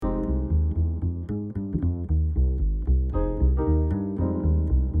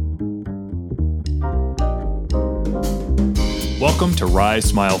Welcome to Rise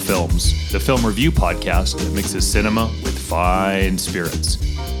Smile Films, the film review podcast that mixes cinema with fine spirits.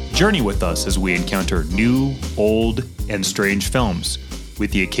 Journey with us as we encounter new, old, and strange films,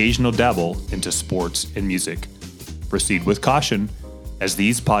 with the occasional dabble into sports and music. Proceed with caution, as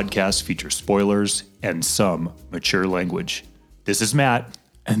these podcasts feature spoilers and some mature language. This is Matt.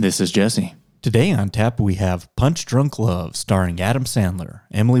 And this is Jesse. Today on tap, we have Punch Drunk Love, starring Adam Sandler,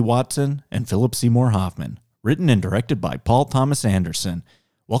 Emily Watson, and Philip Seymour Hoffman. Written and directed by Paul Thomas Anderson.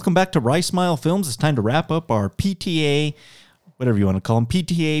 Welcome back to Rice Smile Films. It's time to wrap up our PTA, whatever you want to call him,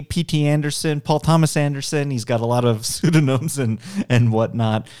 PTA, P.T. Anderson, Paul Thomas Anderson. He's got a lot of pseudonyms and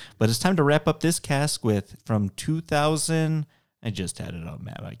whatnot. But it's time to wrap up this cast with, from 2000, I just had it up,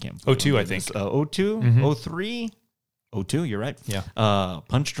 Matt. I can't. 02, I think. 02, 03, 02, you're right. Yeah.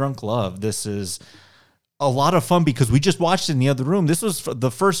 Punch Drunk Love. This is a lot of fun because we just watched it in the other room. This was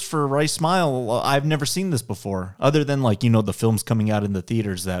the first for Rice Smile. I've never seen this before, other than the films coming out in the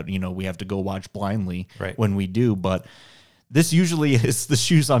theaters that, we have to go watch blindly when we do. But this usually is the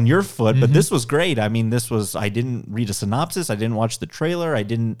shoes on your foot, but this was great. I mean, I didn't read a synopsis. I didn't watch the trailer.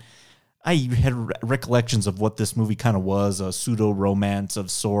 I had recollections of what this movie kind of was, a pseudo romance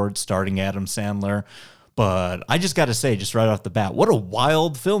of sorts starring Adam Sandler. But I just got to say, just right off the bat, what a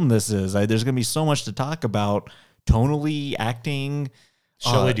wild film this is. There's going to be so much to talk about, tonally, acting.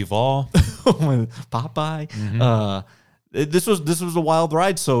 Shelley Duvall. Popeye. This was a wild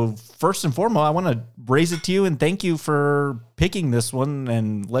ride. So first and foremost, I want to raise it to you and thank you for picking this one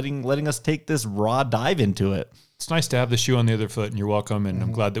and letting us take this raw dive into it. It's nice to have the shoe on the other foot, and you're welcome, and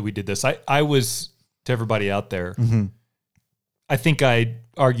I'm glad that we did this. I was, to everybody out there, I think I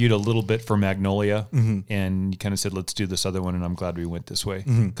argued a little bit for Magnolia, and you kind of said, let's do this other one, and I'm glad we went this way,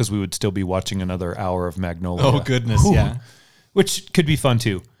 because we would still be watching another hour of Magnolia. Oh, goodness, yeah. Which could be fun,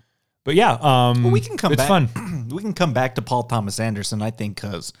 too. But yeah, well, we can come it's back. fun. We can come back to Paul Thomas Anderson, I think,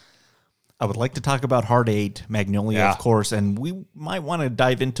 because I would like to talk about Hard Eight, Magnolia, of course, and we might want to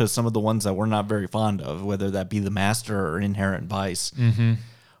dive into some of the ones that we're not very fond of, whether that be The Master or Inherent Vice.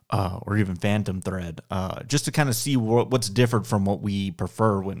 Or even Phantom Thread, just to kind of see what's different from what we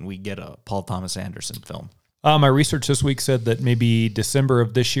prefer when we get a Paul Thomas Anderson film. My research this week said that maybe December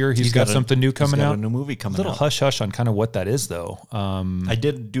of this year, he's got something new coming out. A new movie coming out. A little hush-hush on kind of what that is, though. I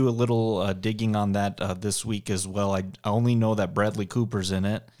did do a little digging on that this week as well. I only know that Bradley Cooper's in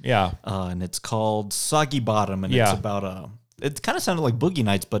it. Yeah. And it's called Soggy Bottom, and it's about it kind of sounded like Boogie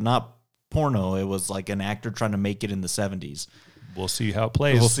Nights, but not porno. It was like an actor trying to make it in the 70s. We'll see how it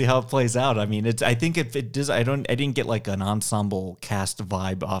plays. We'll see how it plays out. I mean, I think if it does, I didn't get like an ensemble cast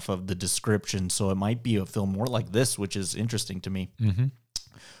vibe off of the description, so it might be a film more like this, which is interesting to me.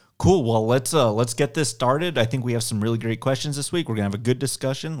 Cool. Well, let's get this started. I think we have some really great questions this week. We're gonna have a good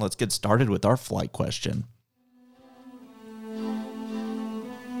discussion. Let's get started with our flight question.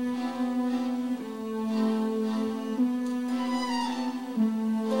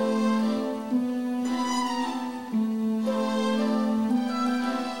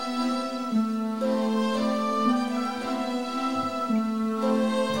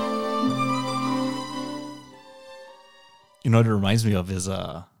 You know what it reminds me of is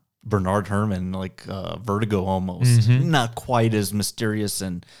Bernard Herrmann, like Vertigo almost. Not quite as mysterious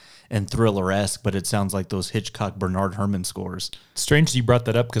and thriller-esque, but it sounds like those Hitchcock Bernard Herrmann scores. Strange you brought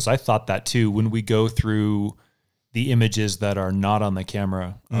that up, because I thought that too. When we go through the images that are not on the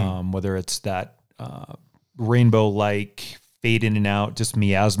camera, whether it's that rainbow-like fade in and out, just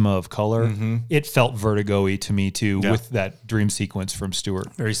miasma of color, it felt Vertigo-y to me too, with that dream sequence from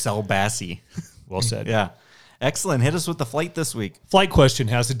Stewart. Very Sal Bassi. Well said. Yeah. Excellent. Hit us with the flight this week. Flight question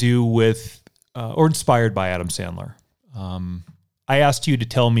has to do with, or inspired by Adam Sandler. I asked you to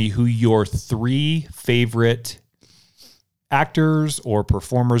tell me who your 3 favorite actors or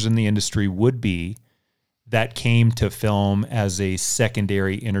performers in the industry would be that came to film as a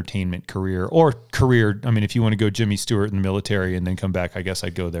secondary entertainment career or career. I mean, if you want to go Jimmy Stewart in the military and then come back, I guess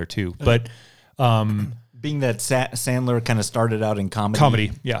I'd go there too. But being that Sandler kind of started out in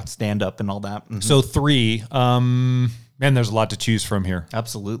comedy, stand-up and all that. So 3, man, there's a lot to choose from here.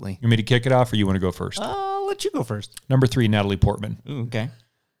 Absolutely. You want me to kick it off, or you want to go first? I'll let you go first. Number 3, Natalie Portman. Ooh, okay.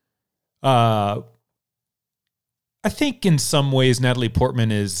 I think in some ways Natalie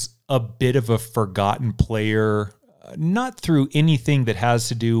Portman is a bit of a forgotten player, not through anything that has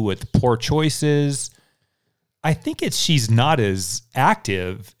to do with poor choices. I think she's not as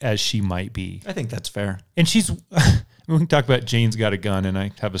active as she might be. I think that's fair. And we can talk about Jane's Got a Gun, and I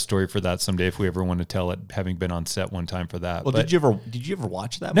have a story for that someday if we ever want to tell it, having been on set one time for that. Well, did you ever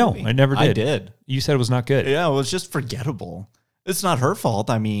watch that movie? No, I never did. I did. You said it was not good. Yeah, it was just forgettable. It's not her fault.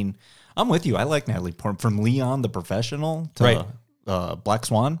 I mean, I'm with you. I like Natalie Portman. From Leon, the Professional, to Black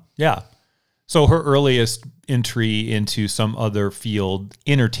Swan. Yeah. So her earliest entry into some other field,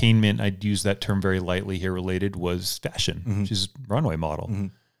 entertainment, I'd use that term very lightly here, related, was fashion. She's a runway model.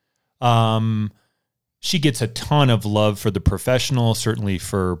 She gets a ton of love for the professional, certainly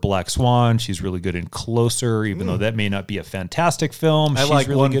for Black Swan. She's really good in Closer, even though that may not be a fantastic film. I She's like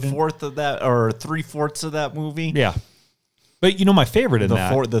really good one-fourth of that, or 3/4 of that movie. Yeah. But my favorite in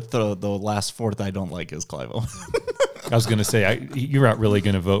The last fourth I don't like is Clive Owen. I was going to say, you're not really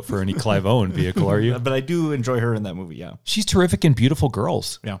going to vote for any Clive Owen vehicle, are you? But I do enjoy her in that movie, yeah. She's terrific in Beautiful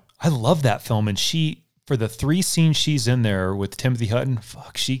Girls. Yeah. I love that film. And for the 3 scenes she's in there with Timothy Hutton,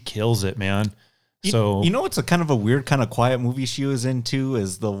 she kills it, man. So it's a kind of a weird, kind of quiet movie she was in too,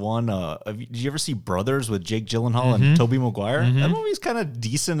 is the one, did you ever see Brothers with Jake Gyllenhaal and Tobey Maguire? That movie's kind of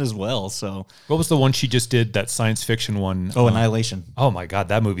decent as well. So what was the one she just did, that science fiction one? Annihilation. Oh my God,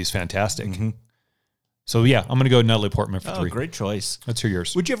 that movie's fantastic. So yeah, I'm going to go Natalie Portman for 3. Great choice. Let's hear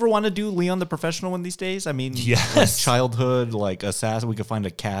yours. Would you ever want to do Leon the Professional one these days? I mean, yes. Like childhood, like assassin, we could find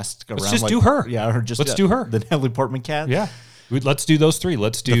a cast around. Let's just do her. Yeah, let's do her. The Natalie Portman cast. Yeah. Let's do those 3.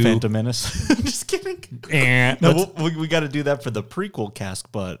 Let's do The Phantom Menace. Just kidding. No, we got to do that for the prequel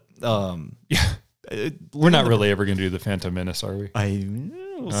cast, but yeah, we're not really ever going to do the Phantom Menace, are we?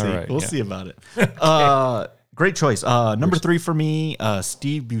 We'll see. Right, we'll see about it. Great choice. Number 3 for me,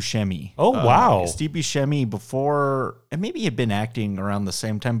 Steve Buscemi. Oh, wow. Steve Buscemi, before, and maybe he had been acting around the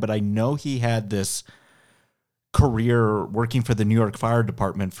same time, but I know he had this career working for the New York Fire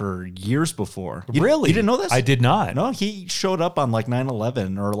Department for years before. Really? You didn't know this? I did not. No, he showed up on like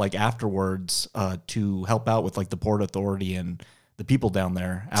 9/11 or like afterwards to help out with like the Port Authority and the people down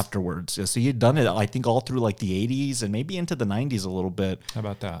there afterwards. So he had done it, I think, all through like the 80s and maybe into the 90s a little bit. How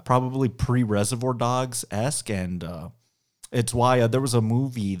about that? Probably pre-Reservoir Dogs-esque. And it's why there was a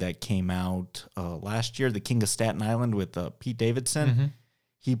movie that came out last year, The King of Staten Island, with Pete Davidson.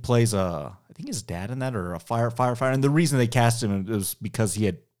 He plays I think his dad in that, or a firefighter. And the reason they cast him was because he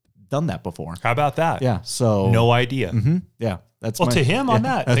had done that before. How about that? Yeah. So no idea. Yeah. That's to him on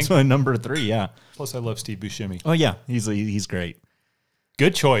that. That's my number 3. Yeah. Plus, I love Steve Buscemi. Oh yeah, he's great.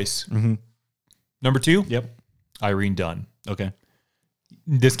 Good choice. Number 2. Yep. Irene Dunn. Okay.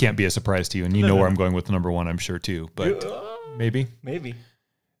 This can't be a surprise to you, and you know where I'm going with number 1, I'm sure too. But maybe.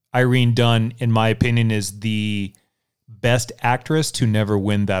 Irene Dunn, in my opinion, is the best actress to never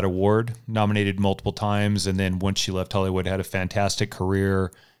win that award. Nominated multiple times, and then once she left Hollywood, had a fantastic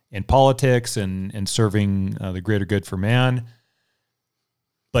career in politics and serving the greater good for man.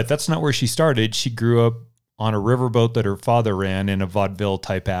 But that's not where she started. She grew up on a riverboat that her father ran in a vaudeville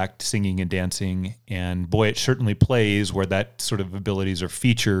type act, singing and dancing. And boy, it certainly plays where that sort of abilities are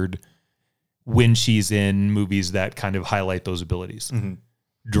featured when she's in movies that kind of highlight those abilities.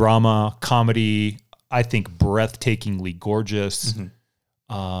 Drama, comedy, I think breathtakingly gorgeous,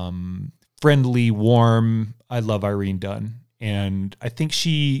 friendly, warm. I love Irene Dunn. And I think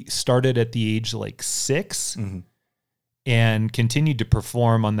she started at the age like 6 and continued to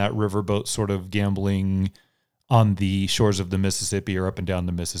perform on that riverboat sort of gambling on the shores of the Mississippi or up and down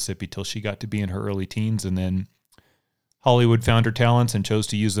the Mississippi till she got to be in her early teens. And then Hollywood found her talents and chose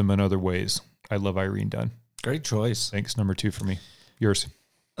to use them in other ways. I love Irene Dunn. Great choice. Thanks. Number 2 for me. Yours.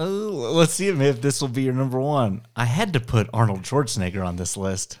 Oh, let's see if this will be your number 1. I had to put Arnold Schwarzenegger on this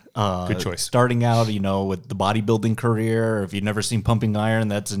list. Good choice. Starting out, with the bodybuilding career. If you've never seen Pumping Iron,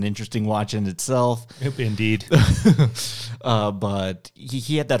 that's an interesting watch in itself. Indeed. But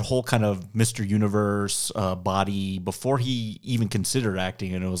he had that whole kind of Mr. Universe body before he even considered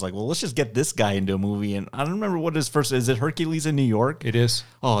acting. And it was like, well, let's just get this guy into a movie. And I don't remember what his first, is it Hercules in New York? It is.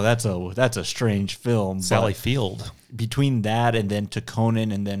 Oh, that's a strange film. Sally Field. Between that and then to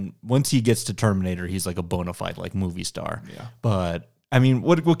Conan, and then once he gets to Terminator, he's like a bona fide like movie star. Yeah. But I mean,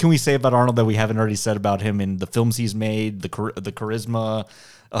 what can we say about Arnold that we haven't already said about him in the films he's made, the charisma,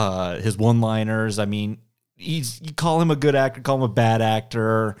 his one-liners? I mean, you call him a good actor, call him a bad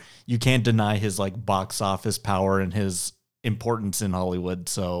actor. You can't deny his like box office power and his importance in Hollywood.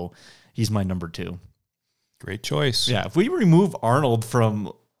 So he's my number 2. Great choice. Yeah. If we remove Arnold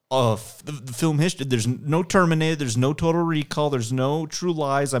from the film history, there's no Terminator, there's no Total Recall, there's no True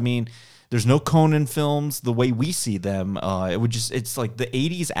Lies. I mean, there's no Conan films the way we see them. It's like the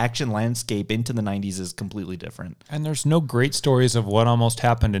 80s action landscape into the 90s is completely different. And there's no great stories of what almost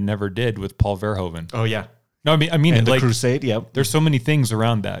happened and never did with Paul Verhoeven. Oh yeah. No, I mean, and the like Crusade. Yep. There's so many things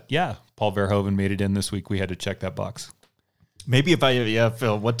around that. Yeah. Paul Verhoeven made it in this week. We had to check that box. Maybe if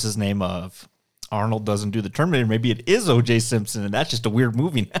what's his name of Arnold doesn't do the Terminator, maybe it is O.J. Simpson, and that's just a weird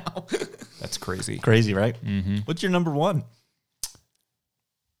movie now. That's crazy. Crazy, right? Mm-hmm. What's your number 1?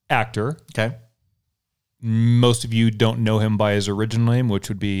 Actor. Okay. Most of you don't know him by his original name, which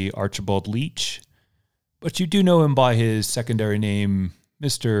would be Archibald Leach, but you do know him by his secondary name,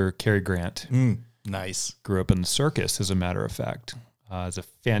 Mr. Cary Grant. Nice. Grew up in the circus, as a matter of fact. It's a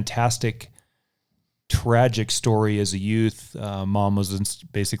fantastic, tragic story as a youth. Mom was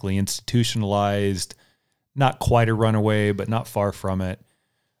basically institutionalized, not quite a runaway, but not far from it.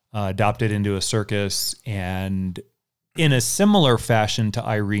 Adopted into a circus, and in a similar fashion to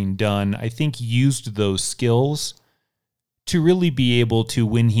Irene Dunne, I think used those skills to really be able to,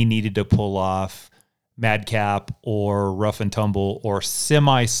 when he needed to pull off madcap or rough and tumble or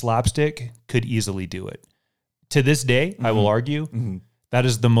semi-slapstick, could easily do it. To this day, I will argue, that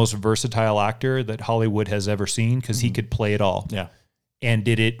is the most versatile actor that Hollywood has ever seen, because he could play it all. Yeah. And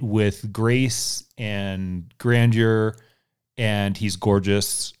did it with grace and grandeur, and he's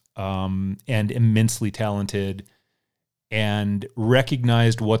gorgeous and immensely talented, and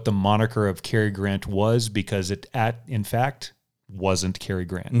recognized what the moniker of Cary Grant was, because it, in fact, wasn't Cary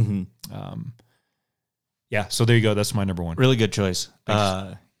Grant. Yeah, so there you go. That's my number one. Really good choice.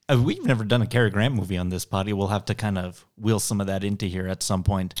 We've never done a Cary Grant movie on this potty. We'll have to kind of wheel some of that into here at some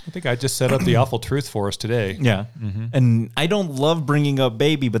point. I think I just set up the awful truth for us today. Yeah. And I don't love bringing up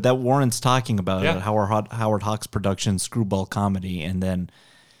Baby, but that Warren's talking about Yeah. it, Howard Hawks production screwball comedy. And then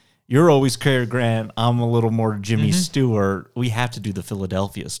you're always Cary Grant. I'm a little more Jimmy Stewart. We have to do the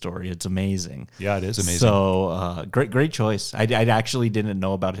Philadelphia story. It's amazing. Yeah, it is amazing. So great choice. I actually didn't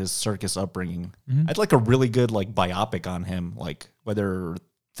know about his circus upbringing. I'd like a really good like biopic on him, like whether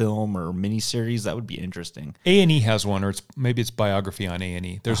film or miniseries. That would be interesting. A&E has one, or maybe it's biography on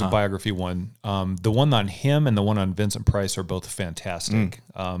A&E. There's a biography one. The one on him and the one on Vincent Price are both fantastic.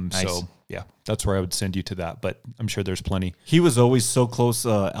 Nice. So yeah, that's where I would send you to that. But I'm sure there's plenty. He was always so close.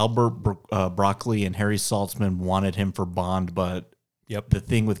 Albert Broccoli and Harry Saltzman wanted him for Bond, but the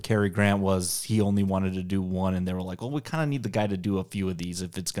thing with Cary Grant was he only wanted to do one, and they were like, well, we kind of need the guy to do a few of these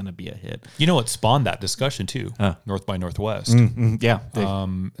if it's going to be a hit. You know what spawned that discussion too? North by Northwest. Yeah.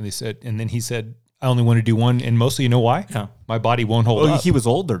 And then he said, I only want to do one, and mostly, you know why? Yeah. My body won't hold up. He was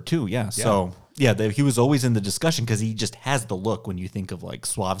older too, yeah. So yeah, he was always in the discussion because he just has the look. When you think of like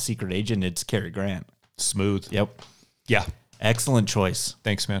suave secret agent, it's Cary Grant. Smooth. Yep. Yeah. Excellent choice.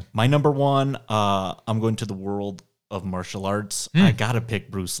 Thanks, man. My number one, I'm going to the world of martial arts. I gotta pick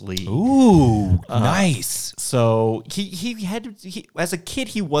Bruce Lee. Ooh, nice. So he as a kid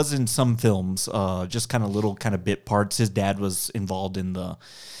he was in some films, just kind of little kind of bit parts. His dad was involved in the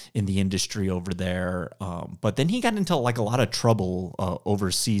industry over there, but then he got into like a lot of trouble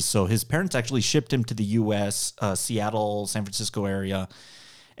overseas. So his parents actually shipped him to the U.S., Seattle, San Francisco area.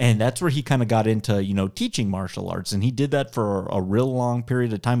 And that's where he kind of got into, teaching martial arts. And he did that for a real long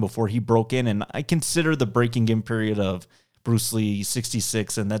period of time before he broke in. And I consider the breaking in period of Bruce Lee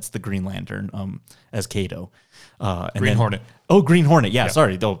 66, and that's the Green Lantern as Kato. Green Hornet. Oh, Green Hornet. Yeah,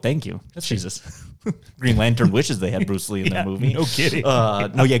 sorry. Oh, thank you. Jesus. Green Lantern wishes they had Bruce Lee in their movie. No kidding.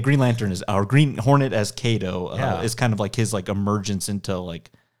 Green Lantern or Green Hornet as Kato is kind of like his like emergence into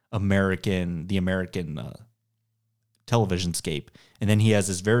like the American television scape. And then he has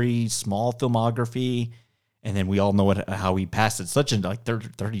this very small filmography, and then we all know how he passed it such in like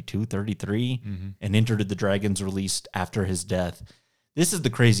 32, 33, and Enter the Dragons released after his death. This is the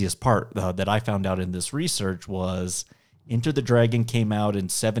craziest part that I found out in this research was Enter the Dragon came out in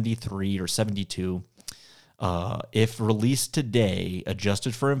 73 or 72. If released today,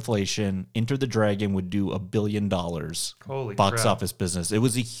 adjusted for inflation, Enter the Dragon would do $1 billion Holy box crap. office business. It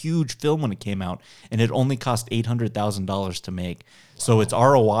was a huge film when it came out, and it only cost $800,000 to make. So its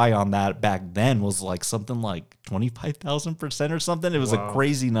ROI on that back then was like something like 25,000% or something. It was a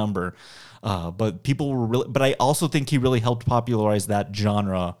crazy number. But people were really, but I also think he really helped popularize that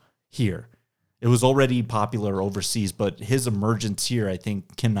genre here. It was already popular overseas, but his emergence here, I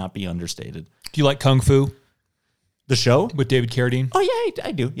think, cannot be understated. Do you like Kung Fu The show? with David Carradine? Oh, yeah,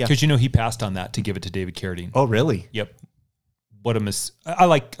 I do. Yeah. Because he passed on that to give it to David Carradine. Oh, really? Yep. What a miss. I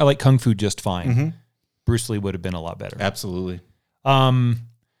like Kung Fu just fine. Bruce Lee would have been a lot better. Absolutely.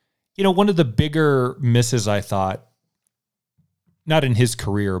 One of the bigger misses I thought, not in his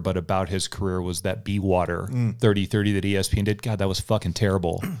career, but about his career, was that Be Water 30-30 that ESPN did. God, that was fucking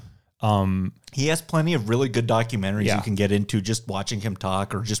terrible. He has plenty of really good documentaries Yeah. you can get into just watching him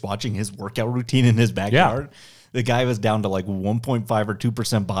talk or just watching his workout routine in his backyard. The guy was down to like 1.5 or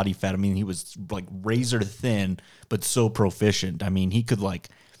 2% body fat. I mean, he was like razor thin, but so proficient. I mean, he could like,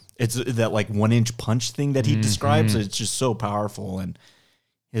 it's that like 1-inch punch thing that he describes. It's just so powerful. And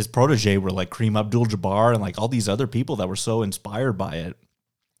his protege were like Kareem Abdul-Jabbar and like all these other people that were so inspired by it.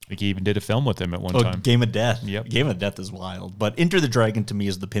 think he even did a film with him at one time. Game of Death. Yep. Game of Death is wild. But Enter the Dragon to me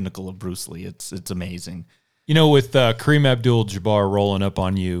is the pinnacle of Bruce Lee. It's amazing. You know, with Kareem Abdul-Jabbar rolling up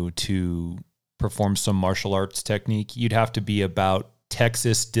on you to perform some martial arts technique, you'd have to be about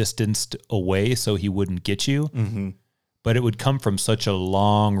Texas distanced away so he wouldn't get you. Mm-hmm. But it would come from such a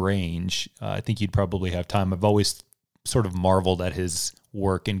long range. I think you'd probably have time. I've always sort of marveled at his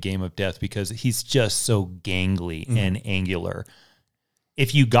work in Game of Death because he's just so gangly and angular.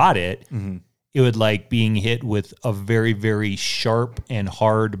 If you got it, it would like being hit with a very, very sharp and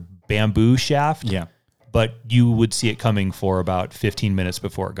hard bamboo shaft. Yeah. But you would see it coming for about 15 minutes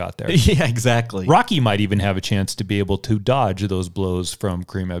before it got there. Yeah, exactly. Rocky might even have a chance to be able to dodge those blows from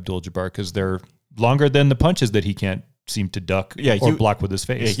Kareem Abdul-Jabbar because they're longer than the punches that he can't seem to duck or block with his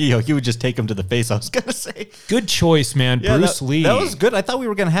face. Yeah, he would just take him to the face, I was going to say. Good choice, man. Yeah, Bruce Lee. That was good. I thought we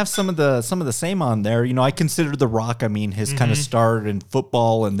were going to have some of the same on there. You know, I consider The Rock, I mean, his kind of start in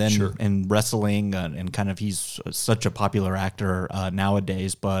football and then in wrestling and kind of he's such a popular actor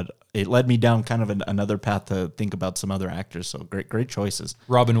nowadays, but it led me down kind of another path to think about some other actors. So great choices.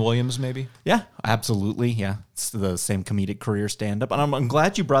 Robin Williams, maybe? Yeah, absolutely. Yeah, it's the same comedic career stand-up. And I'm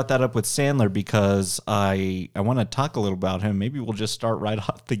glad you brought that up with Sandler because I want to talk a little about him. Maybe we'll just start right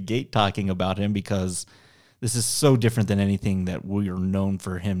off the gate talking about him because this is so different than anything that we are known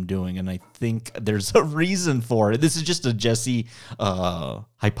for him doing. And I think there's a reason for it. This is just a Jesse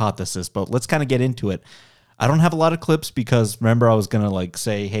hypothesis, but let's kind of get into it. I don't have a lot of clips because remember I was going to like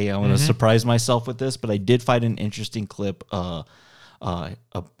say, hey, I want to surprise myself with this, but I did find an interesting clip with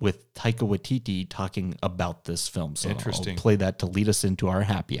Taika Waititi talking about this film. So I'll play that to lead us into our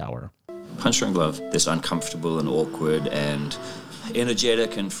happy hour. Punch Drunk Love, this uncomfortable and awkward and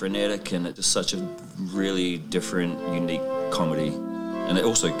energetic and frenetic, and it's just such a really different, unique comedy. And it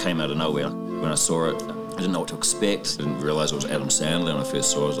also came out of nowhere. When I saw it, I didn't know what to expect. I didn't realize it was Adam Sandler when I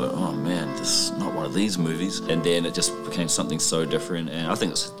first saw it. I was like, oh man, this is not one of these movies. And then it just became something so different, and I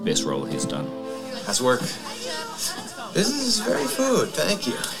think it's the best role he's done. How's work? Business is very food, thank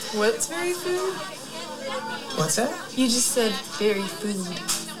you. What's very food? What's that? You just said very food.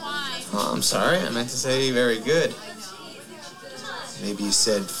 Oh, I'm sorry, I meant to say very good. Maybe you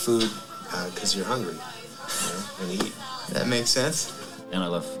said food because you're hungry, and eat. That makes sense. And I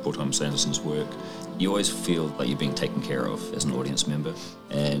love Paul Thomas Anderson's work. You always feel like you're being taken care of as an audience member.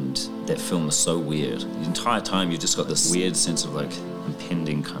 And that film is so weird. The entire time you've just got this weird sense of like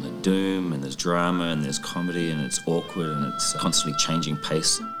impending kind of doom, and there's drama and there's comedy and it's awkward and it's constantly changing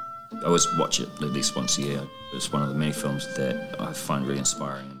pace. I always watch it at least once a year. It's one of the many films that I find really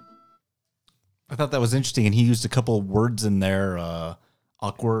inspiring. I thought that was interesting, and he used a couple of words in there,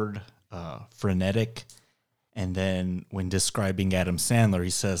 awkward, frenetic. And then when describing Adam Sandler, he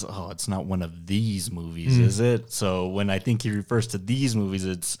says, oh, it's not one of these movies, is it? So when I think he refers to these movies,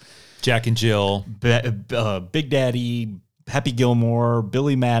 it's Jack and Jill, Big Daddy, Happy Gilmore,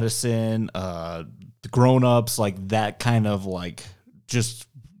 Billy Madison, the Grown Ups, like that kind of like just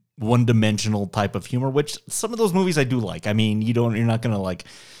one-dimensional type of humor, which some of those movies I do like. I mean, you're not going to like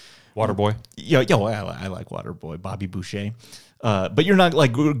Waterboy. I like Waterboy, Bobby Boucher. But you're not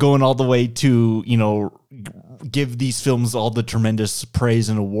like going all the way to, give these films all the tremendous praise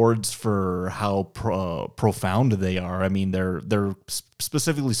and awards for how profound they are. I mean, they're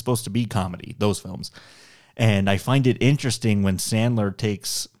specifically supposed to be comedy, those films. And I find it interesting when Sandler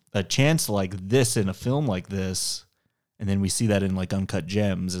takes a chance like this in a film like this, and then we see that in like Uncut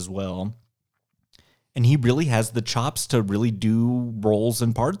Gems as well. And he really has the chops to really do roles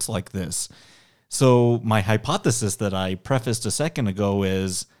and parts like this. So my hypothesis that I prefaced a second ago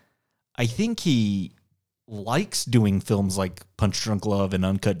is I think he likes doing films like Punch Drunk Love and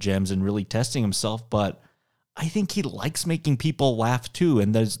Uncut Gems and really testing himself, but I think he likes making people laugh too,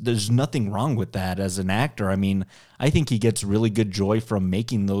 and there's nothing wrong with that as an actor. I mean, I think he gets really good joy from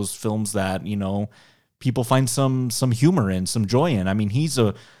making those films that, people find some humor in, some joy in. I mean,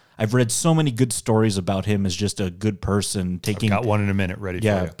 I've read so many good stories about him as just a good person. I've got one in a minute ready for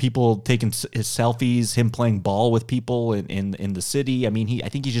you. People taking his selfies, him playing ball with people in the city. I mean, I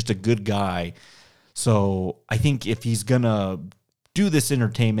think he's just a good guy. So I think if he's going to do this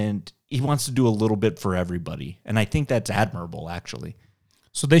entertainment, he wants to do a little bit for everybody. And I think that's admirable, actually.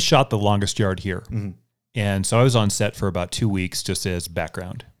 So they shot The Longest Yard here. Mm-hmm. And so I was on set for about 2 weeks just as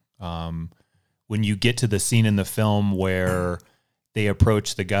background. When you get to the scene in the film where they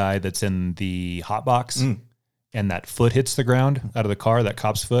approach the guy that's in the hot box and that foot hits the ground out of the car, that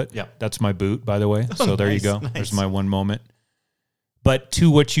cop's foot. Yeah. That's my boot, by the way. So there you go. Nice. There's my one moment. But to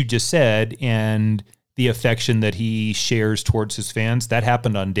what you just said and the affection that he shares towards his fans, that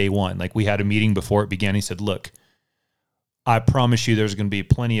happened on day one. Like we had a meeting before it began. He said, look, I promise you there's going to be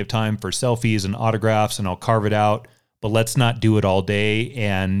plenty of time for selfies and autographs, and I'll carve it out, but let's not do it all day.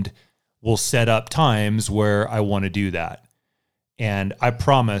 And we'll set up times where I want to do that. And I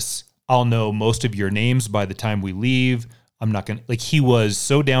promise I'll know most of your names by the time we leave. I'm not going to, like, he was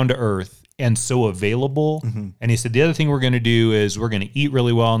so down to earth and so available. And he said, the other thing we're going to do is we're going to eat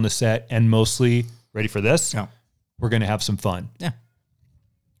really well on the set, and mostly, ready for this? Yeah. We're going to have some fun. Yeah.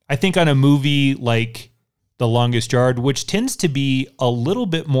 I think on a movie like The Longest Yard, which tends to be a little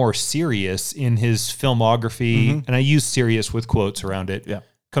bit more serious in his filmography, and I use serious with quotes around it,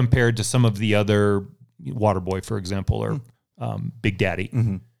 compared to some of the other, Waterboy, for example, or Big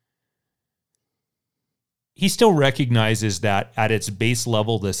Daddy. He still recognizes that at its base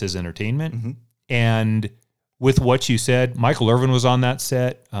level, this is entertainment. And with what you said, Michael Irvin was on that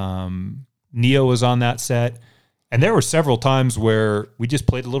set. Neo was on that set. And there were several times where we just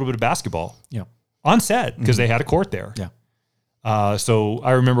played a little bit of basketball on set because they had a court there. So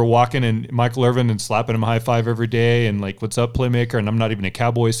I remember walking in Michael Irvin and slapping him a high five every day and like, what's up, Playmaker? And I'm not even a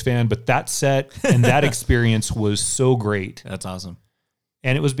Cowboys fan, but that set and that experience was so great. That's awesome.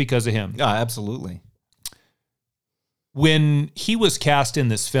 And it was because of him. Yeah, absolutely. When he was cast in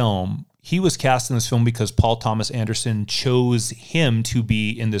this film, because Paul Thomas Anderson chose him to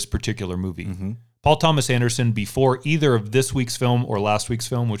be in this particular movie. Paul Thomas Anderson, before either of this week's film or last week's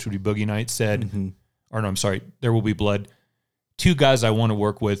film, which would be Boogie Nights, said, or no, I'm sorry, There Will Be Blood. Two guys I want to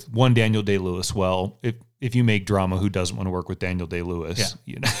work with. One, Daniel Day-Lewis. Well, if you make drama, who doesn't want to work with Daniel Day-Lewis?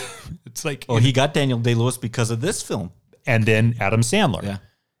 Yeah. You know, it's like, Well, he got Daniel Day-Lewis because of this film. And then Adam Sandler. Yeah.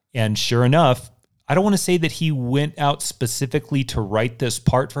 And sure enough, I don't want to say that he went out specifically to write this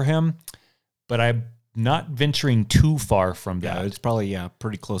part for him, but I'm not venturing too far from that. Yeah, it's probably,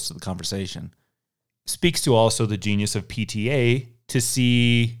 pretty close to the conversation. Speaks to also the genius of PTA to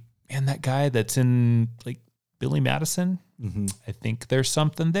see, man, that guy that's in like Billy Madison. I think there's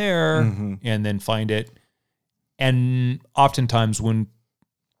something there, and then find it. And oftentimes when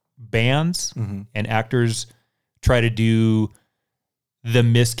bands and actors try to do the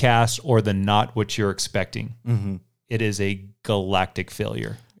miscast or the not what you're expecting, it is a galactic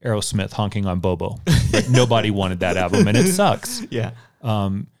failure. Aerosmith honking on Bobo. Like, nobody wanted that album, and it sucks. Yeah.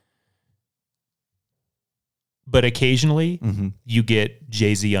 But occasionally you get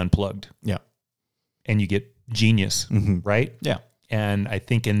Jay-Z unplugged. Yeah. And you get genius, right? Yeah. And I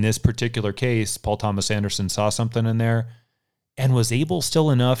think in this particular case, Paul Thomas Anderson saw something in there and was able still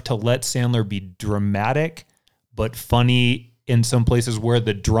enough to let Sandler be dramatic, but funny in some places where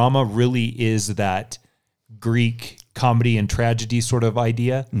the drama really is that Greek comedy and tragedy sort of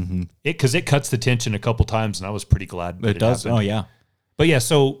idea. Because it cuts the tension a couple times, and I was pretty glad that It does. happened. Oh, yeah. But yeah,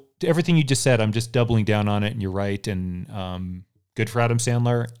 so everything you just said, I'm just doubling down on it, and you're right. And good for Adam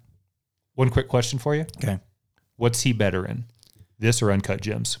Sandler. One quick question for you. Okay. What's he better in? This or Uncut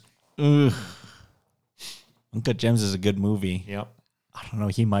Gems? Uncut Gems is a good movie. Yep. I don't know.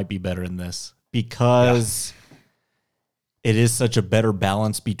 He might be better in this because it is such a better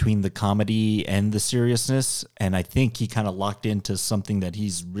balance between the comedy and the seriousness. And I think he kind of locked into something that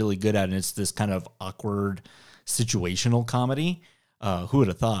he's really good at. And it's this kind of awkward situational comedy. Who would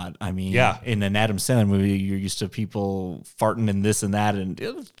have thought? I mean, in an Adam Sandler movie, you're used to people farting and this and that, and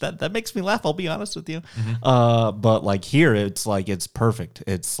that makes me laugh. I'll be honest with you. But like here, it's like it's perfect.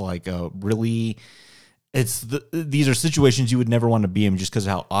 It's like a really, these are situations you would never want to be in just because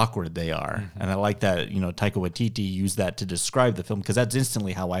of how awkward they are. And I like that Taika Waititi used that to describe the film because that's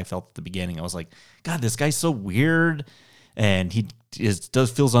instantly how I felt at the beginning. I was like, God, this guy's so weird, and he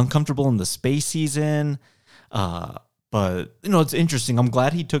feels uncomfortable in the space he's in. But, it's interesting. I'm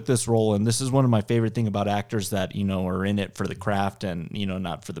glad he took this role. And this is one of my favorite thing about actors that, are in it for the craft and,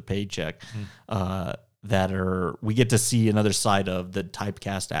 not for the paycheck. We get to see another side of the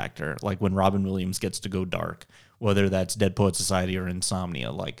typecast actor. Like when Robin Williams gets to go dark, whether that's Dead Poet Society or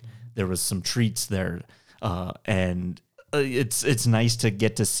Insomnia. Like there was some treats there. And it's nice to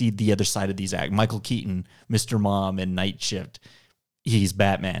get to see the other side of these actors. Michael Keaton, Mr. Mom, and Night Shift. He's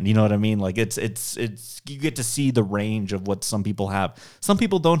Batman. You know what I mean? Like it's you get to see the range of what some people have. Some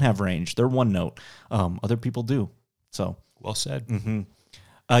people don't have range. They're one note. Other people do. So well said.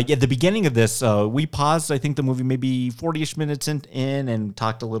 The beginning of this, we paused, I think the movie maybe 40-ish minutes in and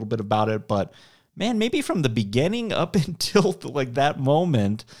talked a little bit about it, but man, maybe from the beginning up until like that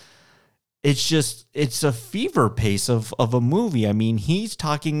moment, it's a fever pace of a movie. I mean, he's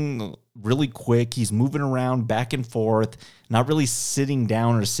talking really quick. He's moving around back and forth, not really sitting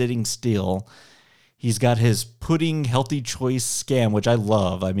down or sitting still. He's got his pudding healthy choice scam, which I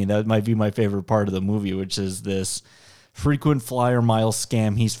love. I mean, that might be my favorite part of the movie, which is this frequent flyer mile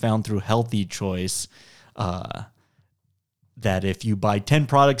scam he's found through Healthy Choice. that if you buy 10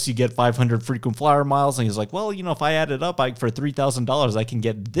 products, you get 500 frequent flyer miles. And he's like, well, you know, if I add it up, for $3,000, I can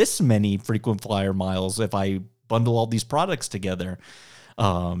get this many frequent flyer miles if I bundle all these products together.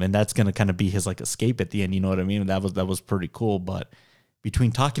 And that's going to kind of be his like escape at the end. You know what I mean? That was pretty cool. But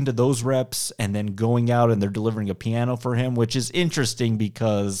between talking to those reps and then going out and they're delivering a piano for him, which is interesting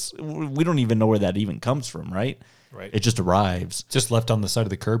because we don't even know where that even comes from, right? Right. It just arrives. Just left on the side of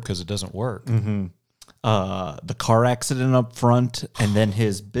the curb because it doesn't work. The car accident up front, and then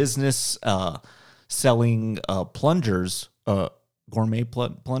his business selling plungers, gourmet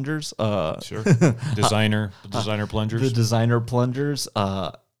plungers. Sure. Designer plungers. The designer plungers.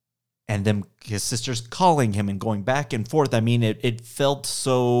 And then his sister's calling him and going back and forth. I mean, it felt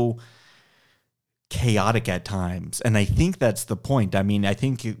so chaotic at times. And I think that's the point. I mean, I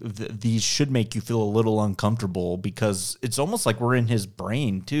think these should make you feel a little uncomfortable because it's almost like we're in his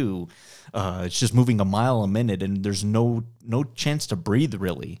brain too. It's just moving a mile a minute and there's no chance to breathe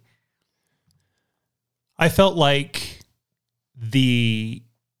really. I felt like the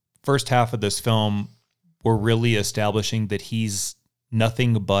first half of this film were really establishing that he's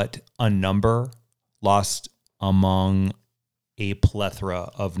nothing but a number lost among a plethora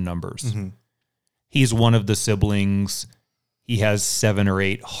of numbers. Mm-hmm. He's one of the siblings. He has 7 or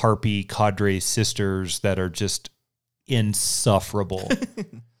 8 harpy cadre sisters that are just insufferable.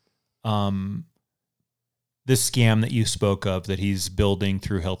 The scam that you spoke of that he's building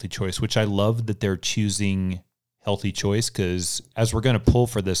through Healthy Choice, which I love that they're choosing Healthy Choice because as we're going to pull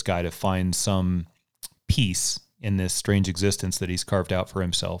for this guy to find some peace in this strange existence that he's carved out for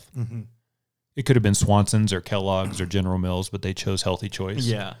himself. Mm-hmm. It could have been Swanson's or Kellogg's or General Mills, but they chose Healthy Choice.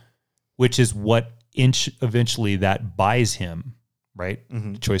 Yeah. Which is what eventually that buys him, right?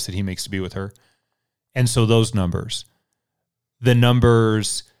 Mm-hmm. The choice that he makes to be with her. And so those numbers, the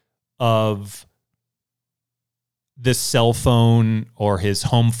numbers of the cell phone or his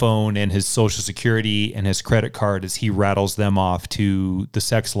home phone and his social security and his credit card as he rattles them off to the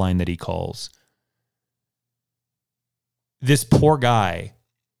sex line that he calls. This poor guy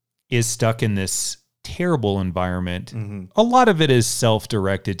is stuck in this terrible environment. Mm-hmm. A lot of it is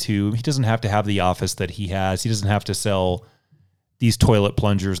self-directed too. He doesn't have to have the office that he has. He doesn't have to sell these toilet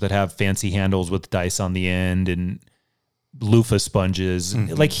plungers that have fancy handles with dice on the end and loofah sponges.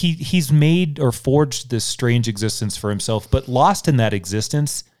 Mm-hmm. Like he's made or forged this strange existence for himself, but lost in that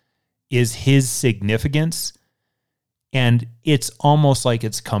existence is his significance. And it's almost like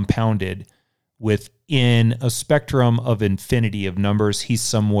it's compounded within a spectrum of infinity of numbers. He's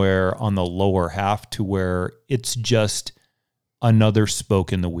somewhere on the lower half to where it's just another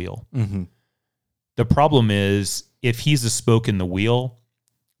spoke in the wheel. Mm-hmm. The problem is if he's a spoke in the wheel,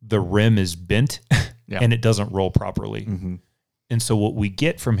 the rim is bent and it doesn't roll properly. Mm-hmm. And so what we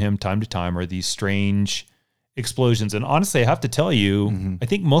get from him time to time are these strange explosions. And honestly, I have to tell you, I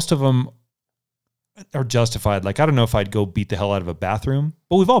think most of them are justified. Like, I don't know if I'd go beat the hell out of a bathroom,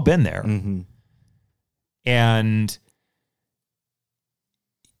 but we've all been there. Mm-hmm. And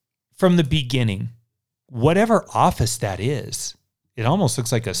from the beginning, whatever office that is, it almost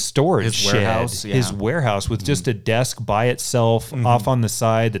looks like a storage His shed, warehouse, yeah. his warehouse with just a desk by itself off on the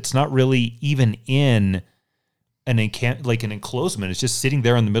side that's not really even in an enclosement. It's just sitting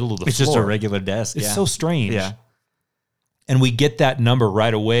there in the middle of the It's floor. just a regular desk. It's yeah. so strange. Yeah. And we get that number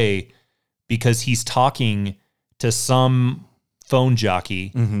right away because he's talking to some phone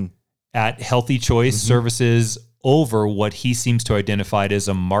jockey at Healthy Choice Services over what he seems to identify as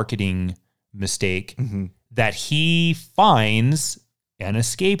a marketing mistake that he finds an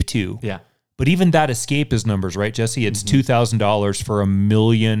escape to. Yeah. But even that escape is numbers, right, Jesse? It's $2,000 for 1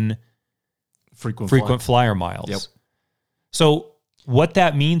 million frequent flyer miles. Yep. So what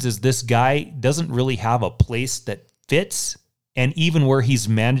that means is this guy doesn't really have a place that fits. And even where he's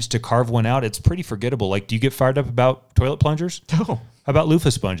managed to carve one out, it's pretty forgettable. Like, do you get fired up about toilet plungers? No. How about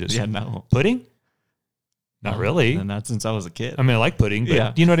loofah sponges? Yeah, no. Pudding? Not really. And not since I was a kid. I mean, I like pudding,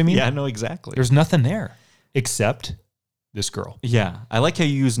 but you know what I mean? Yeah, I know exactly. There's nothing there except this girl. Yeah. I like how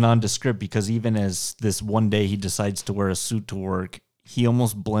you use nondescript because even as this one day he decides to wear a suit to work, he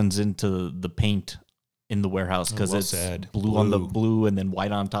almost blends into the paint in the warehouse because well it's said. blue on the blue and then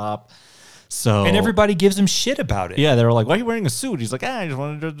white on top. So And everybody gives him shit about it. yeah, they were like, "Why are you wearing a suit?" He's like, "I just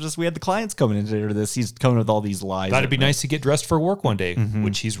wanted to we had the clients coming into this." He's coming with all these lies. Thought it'd be nice to get dressed for work one day,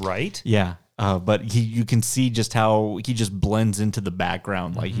 which he's right. Yeah. But you can see just how he just blends into the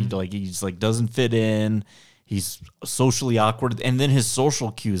background. Like he's doesn't fit in. He's socially awkward. And then his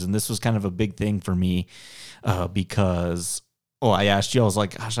social cues. And this was kind of a big thing for me because, I asked you, I was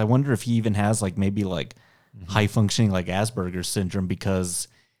like, gosh, I wonder if he even has maybe high functioning Asperger's syndrome because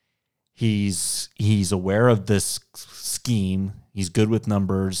He's aware of this scheme. He's good with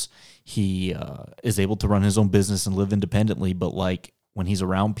numbers. He is able to run his own business and live independently. But like when he's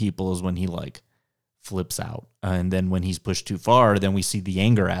around people is when he like flips out. And then when he's pushed too far, then we see the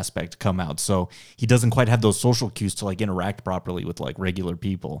anger aspect come out. So he doesn't quite have those social cues to like interact properly with like regular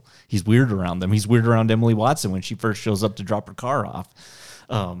people. He's weird around them. He's weird around Emily Watson when she first shows up to drop her car off.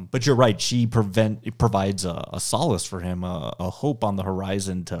 But you're right. She provides a solace for him, a hope on the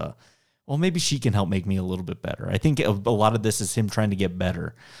horizon to, well, maybe she can help make me a little bit better. I think a lot of this is him trying to get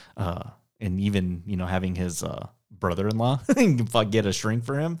better. And even, having his brother-in-law get a shrink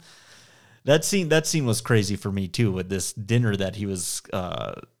for him. That scene was crazy for me too, with this dinner that he was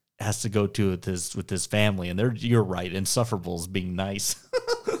has to go to with his family, and you're right, Insufferable's being nice.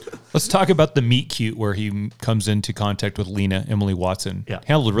 Let's talk about the meet cute where he comes into contact with Lena, Emily Watson. Yeah.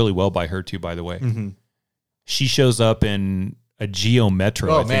 Handled really well by her too, by the way. Mm-hmm. She shows up in a Geo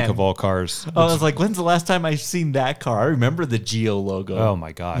Metro, I think, man. of all cars. I was like, when's the last time I've seen that car? I remember the Geo logo. Oh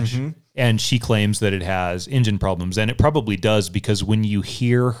my gosh. Mm-hmm. And she claims that it has engine problems, and it probably does, because when you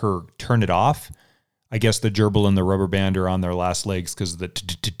hear her turn it off, I guess the gerbil and the rubber band are on their last legs because the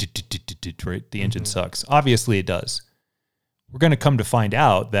engine sucks. Obviously it does. We're going to come to find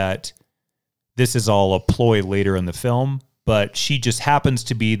out that this is all a ploy later in the film, but she just happens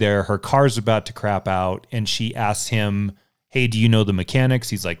to be there. Her car's about to crap out, and she asks him, hey, do you know the mechanics?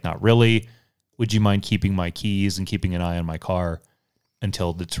 He's like, not really. Would you mind keeping my keys and keeping an eye on my car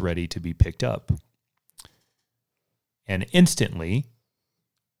until it's ready to be picked up? And instantly,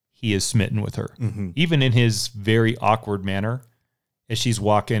 he is smitten with her. Mm-hmm. Even in his very awkward manner, as she's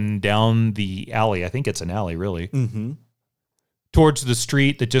walking down the alley, I think it's an alley, really, Mm-hmm. towards the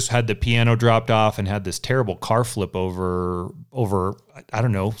street that just had the piano dropped off and had this terrible car flip over, I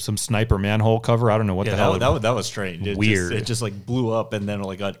don't know, some sniper manhole cover. I don't know what the hell. That was strange. Weird. It just like blew up and then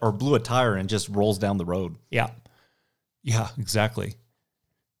or blew a tire and just rolls down the road. Yeah. Yeah, exactly.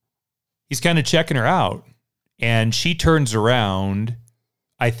 He's kind of checking her out, and she turns around,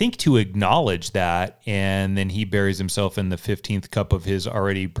 I think, to acknowledge that, and then he buries himself in the 15th cup of his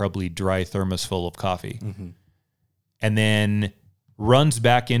already probably dry thermos full of coffee. Mm-hmm. And then runs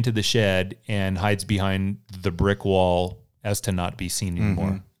back into the shed and hides behind the brick wall as to not be seen anymore.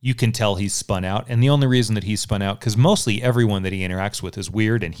 Mm-hmm. You can tell he's spun out, and the only reason that he's spun out, because mostly everyone that he interacts with is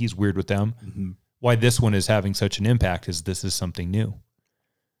weird, and he's weird with them. Mm-hmm. Why this one is having such an impact is this is something new.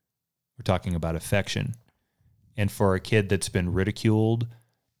 We're talking about affection. And for a kid that's been ridiculed,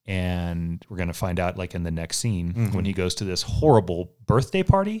 and we're going to find out like in the next scene, Mm-hmm. when he goes to this horrible birthday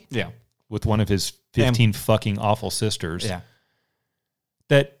party Yeah. with one of his 15 fucking awful sisters, Yeah.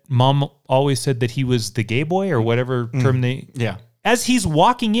 that mom always said that he was the gay boy or whatever term they... Yeah. As he's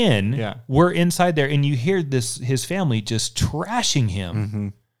walking in, Yeah. we're inside there, and you hear his family just trashing him. Mm-hmm.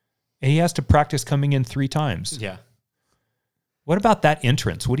 And he has to practice coming in 3 times. Yeah. What about that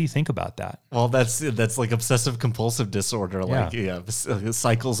entrance? What do you think about that? Well, that's like obsessive compulsive disorder, like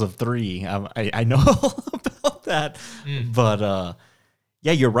cycles of 3. I know about that, but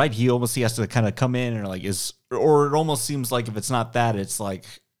yeah, you're right. He has to kind of come in and like or it almost seems like if it's not that, it's like,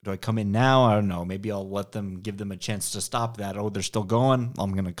 do I come in now? I don't know. Maybe I'll give them a chance to stop that. Oh, they're still going.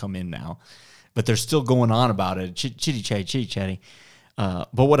 I'm gonna come in now, but they're still going on about it. Chitty chatty.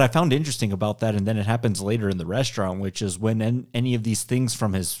 But what I found interesting about that, and then it happens later in the restaurant, which is when any of these things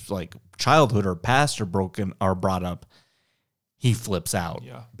from his like childhood or past are brought up, he flips out.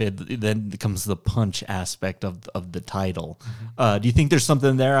 Yeah. But then comes the punch aspect of the title. Do you think there's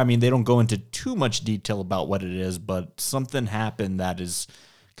something there? I mean, they don't go into too much detail about what it is, but something happened that is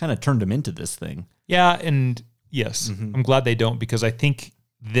kind of turned him into this thing. Yeah, and yes, I'm glad they don't, because I think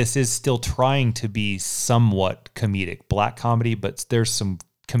this is still trying to be somewhat comedic, black comedy, but there's some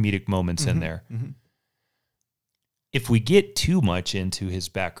comedic moments in there. Mm-hmm. If we get too much into his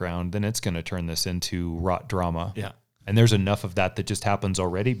background, then it's going to turn this into rot drama. Yeah. And there's enough of that just happens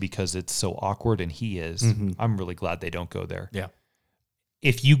already because it's so awkward, and he is. Mm-hmm. I'm really glad they don't go there. Yeah.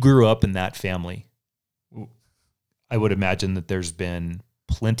 If you grew up in that family, I would imagine that there's been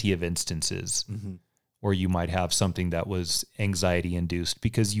plenty of instances Mm-hmm. where you might have something that was anxiety induced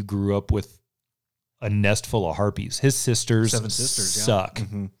because you grew up with a nest full of harpies. His sisters 7 sisters suck. Yeah.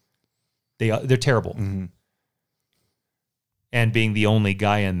 Mm-hmm. They're terrible. Mm-hmm. And being the only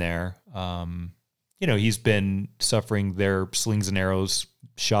guy in there, he's been suffering their slings and arrows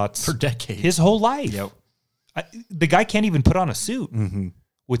shots For decades. his whole life. Yep. The guy can't even put on a suit, Mm-hmm.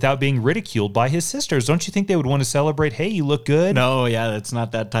 without being ridiculed by his sisters. Don't you think they would want to celebrate? Hey, you look good. No, yeah, it's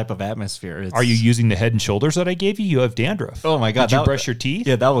not that type of atmosphere. Are you using the Head and Shoulders that I gave you? You have dandruff. Oh my God. Did you brush your teeth?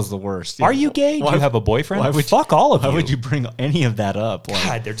 Yeah, that was the worst. Are you gay? Do you have a boyfriend? Why would Fuck all of you. Why would you bring any of that up? Like,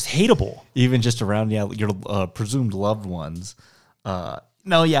 God, they're just hateable. even just around your presumed loved ones.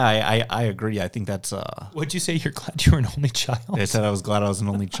 No, yeah, I agree. I think that's. What'd you say? You're glad you were an only child? I said I was glad I was an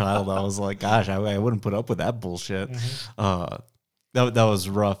only child. I was like, gosh, I wouldn't put up with that bullshit. That was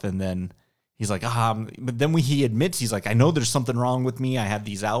rough. And then he's like, but then when he admits, he's like, I know there's something wrong with me. I have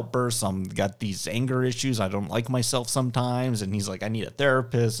these outbursts. I'm got these anger issues. I don't like myself sometimes. And he's like, I need a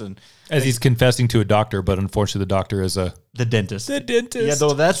therapist. And As he's confessing to a doctor, but unfortunately the doctor is the dentist. The dentist. Yeah,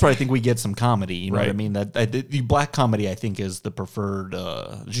 though that's where I think we get some comedy. You know what I Right. mean? That the black comedy, I think, is the preferred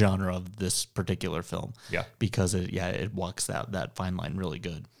genre of this particular film. Yeah. because it walks that fine line really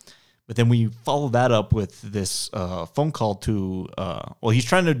good. But then we follow that up with this phone call to he's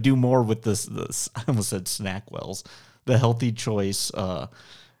trying to do more with this I almost said Snackwells, the healthy choice. You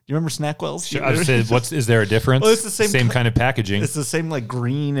remember Snackwells? Sure, I said, is there a difference? Well, it's the same kind of packaging. It's the same like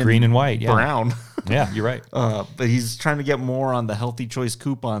green and white, yeah. brown. Yeah, you're right. But he's trying to get more on the healthy choice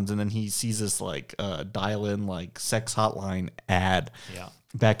coupons, and then he sees this like dial in like sex hotline ad. Yeah.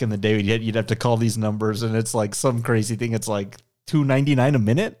 Back in the day, you'd have to call these numbers, and it's like some crazy thing. It's like $2.99 a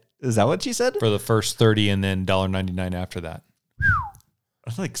minute. Is that what she said? For the first 30 and then $1.99 after that.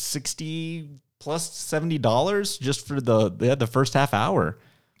 It's like $60 plus $70 just for the first half hour.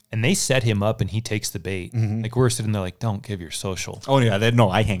 And they set him up and he takes the bait. Like we're sitting there like, don't give your social. Oh yeah,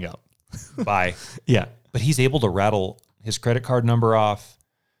 I hang up. Bye. Yeah. But he's able to rattle his credit card number off,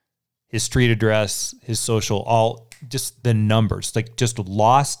 his street address, his social, all just the numbers, like just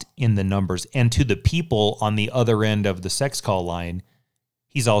lost in the numbers. And to the people on the other end of the sex call line,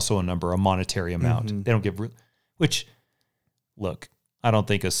 he's also a number, a monetary amount. They don't give, which, look, I don't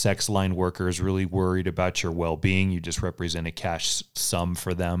think a sex line worker is really worried about your well-being. You just represent a cash sum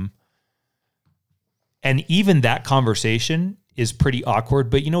for them. And even that conversation is pretty awkward,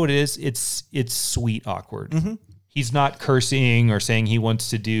 but you know what it is? It's sweet awkward. He's not cursing or saying he wants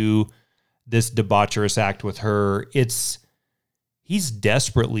to do this debaucherous act with her. He's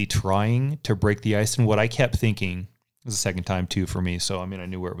desperately trying to break the ice. And what I kept thinking, it was the second time too for me, so I mean I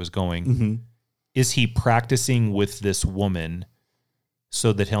knew where it was going. Is he practicing with this woman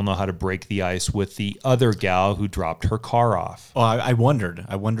so that he'll know how to break the ice with the other gal who dropped her car off? Oh, I wondered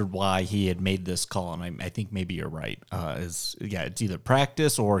why he had made this call, and I think maybe you're right. It's either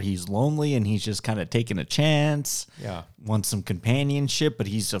practice or he's lonely and he's just kind of taking a chance. Yeah. Wants some companionship, but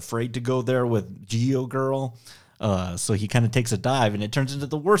he's afraid to go there with Geo Girl. So he kind of takes a dive, and it turns into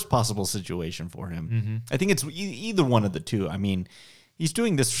the worst possible situation for him. I think it's either one of the two. I mean, he's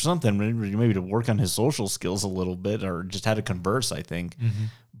doing this for something, maybe to work on his social skills a little bit, or just how to converse, I think.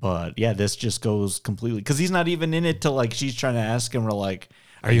 But yeah, this just goes completely, because he's not even in it till like she's trying to ask him, or like,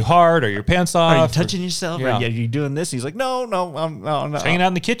 Are you hard? Are your pants off? are you touching yourself? Yeah. Are you doing this? He's like, no, I'm no. Hanging out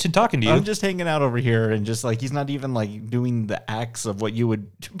in the kitchen talking to you. I'm just hanging out over here, and just like he's not even like doing the acts of what you would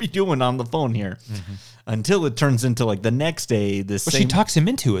be doing on the phone here, until it turns into like the next day. But she talks him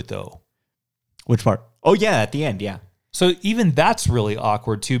into it though. Which part? Oh yeah, at the end, yeah. So even that's really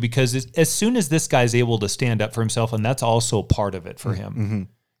awkward too, because as soon as this guy's able to stand up for himself, and that's also part of it for him,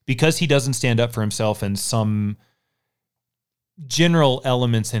 because he doesn't stand up for himself in some general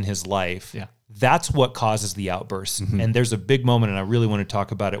elements in his life, that's what causes the outbursts. And there's a big moment, and I really want to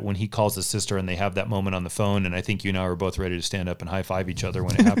talk about it, when he calls his sister and they have that moment on the phone, and I think you and I were both ready to stand up and high-five each other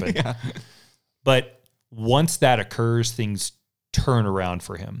when it happened. But once that occurs, things turn around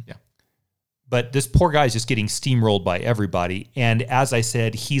for him. But this poor guy is just getting steamrolled by everybody. And as I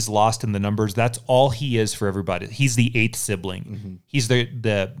said, he's lost in the numbers. That's all he is for everybody. He's the eighth sibling. He's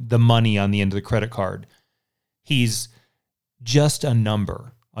the money on the end of the credit card. He's just a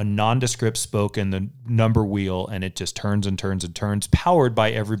number, a nondescript spoke in the number wheel, and it just turns and turns and turns, powered by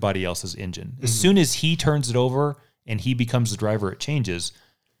everybody else's engine. As soon as he turns it over and he becomes the driver, it changes.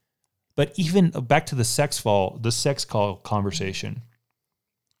 But even back to the sex call conversation.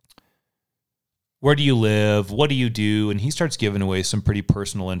 Where do you live? What do you do? And he starts giving away some pretty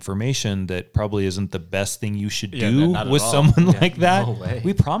personal information that probably isn't the best thing you should do not at with all. someone like that. No way.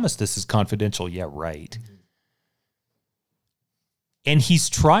 We promise this is confidential. Yeah, right. And he's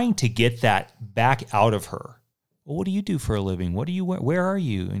trying to get that back out of her. Well, what do you do for a living? Where are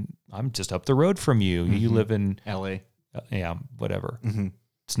you? And I'm just up the road from you. You live in LA. Yeah, whatever.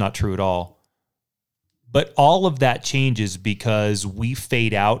 It's not true at all. But all of that changes because we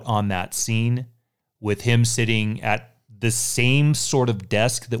fade out on that scene with him sitting at the same sort of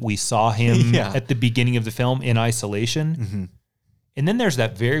desk that we saw him at the beginning of the film in isolation. And then there's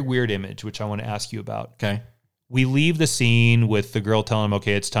that very weird image, which I want to ask you about. Okay. We leave the scene with the girl telling him,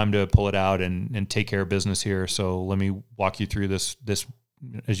 okay, it's time to pull it out and take care of business here. So let me walk you through this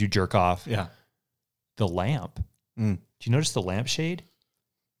as you jerk off. Yeah. The lamp. Mm. Do you notice the lampshade?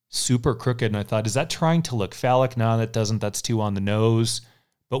 Super crooked. And I thought, is that trying to look phallic? No, that doesn't. That's too on the nose.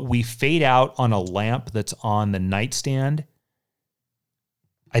 But we fade out on a lamp that's on the nightstand,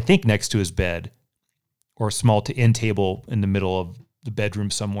 I think next to his bed, or a small end table in the middle of the bedroom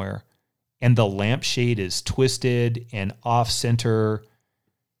somewhere. And the lampshade is twisted and off center.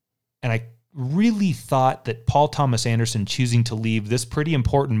 And I really thought that Paul Thomas Anderson choosing to leave this pretty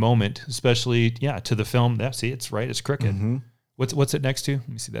important moment, especially, to the film. Yeah, see, it's right. It's crooked. Mm-hmm. What's it next to? Let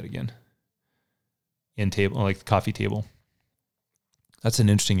me see that again. End table, like the coffee table. That's an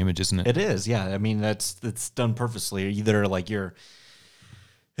interesting image, isn't it? It is, yeah. I mean, it's done purposely. Either like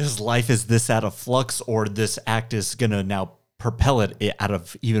his life is this out of flux, or this act is gonna now propel it out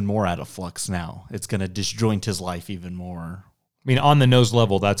of flux. Now it's gonna disjoint his life even more. I mean, on the nose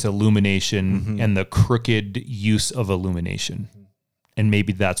level, that's illumination and the crooked use of illumination. And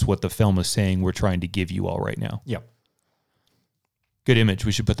maybe that's what the film is saying we're trying to give you all right now. Yep. Good image.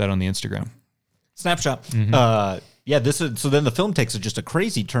 We should put that on the Instagram. Snapshot. So then the film takes just a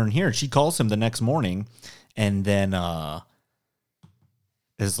crazy turn here. She calls him the next morning and then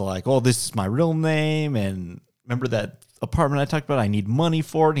is like, oh, this is my real name. And remember that apartment I talked about? I need money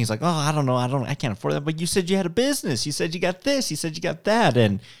for it. And he's like, oh, I don't know. I can't afford that. But you said you had a business. You said you got this. You said you got that.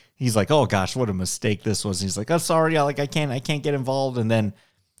 And he's like, oh gosh, what a mistake this was. And he's like, oh, sorry. I can't get involved. And then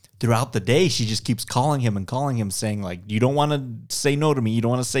throughout the day, she just keeps calling him, saying like, you don't want to say no to me. You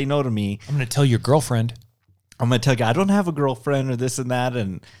don't want to say no to me. I'm going to tell your girlfriend. I'm going to tell you, I don't have a girlfriend or this and that.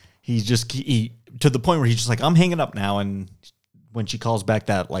 And he to the point where he's just like, I'm hanging up now. And when she calls back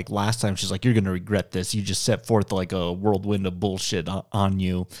that like last time, she's like, you're going to regret this. You just set forth like a whirlwind of bullshit on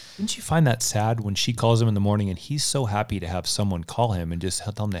you. Didn't you find that sad when she calls him in the morning and he's so happy to have someone call him and just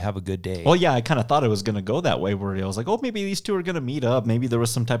tell him to have a good day? Well, yeah, I kind of thought it was going to go that way where I was like, oh, maybe these two are going to meet up. Maybe there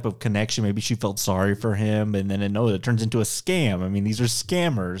was some type of connection. Maybe she felt sorry for him. And then it turns into a scam. I mean, these are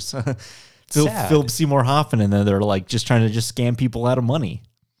scammers. Philip Seymour Hoffman, and then they're like just trying to scam people out of money.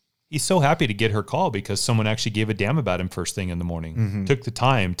 He's so happy to get her call because someone actually gave a damn about him first thing in the morning. Took the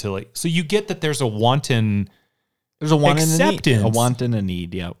time to so you get that there's a wanton acceptance, a want and a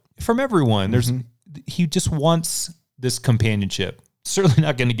need, yeah, from everyone. He just wants this companionship. Certainly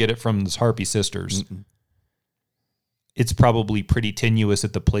not going to get it from his Harpy sisters. It's probably pretty tenuous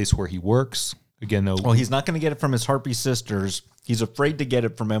at the place where he works. Again, though, well, he's not going to get it from his Harpy sisters. He's afraid to get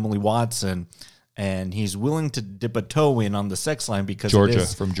it from Emily Watson. And he's willing to dip a toe in on the sex line because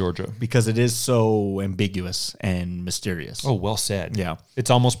from Georgia, because it is so ambiguous and mysterious. Oh, well said. Yeah, it's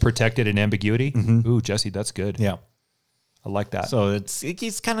almost protected in ambiguity. Ooh, Jesse, that's good. Yeah, I like that. So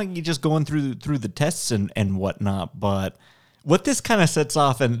he's kind of just going through the tests and whatnot. But what this kind of sets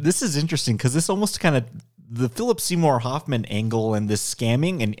off, and this is interesting because this almost kind of the Philip Seymour Hoffman angle and this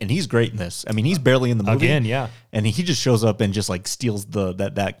scamming, and he's great in this. I mean, he's barely in the movie. Again, yeah. And he just shows up and just like steals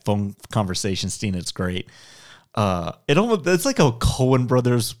that phone conversation scene. It's great. It's like a Coen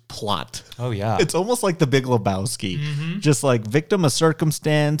Brothers plot. Oh, yeah. It's almost like The Big Lebowski. Just like victim of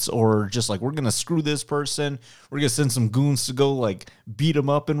circumstance, or just like, we're going to screw this person. We're going to send some goons to go like beat him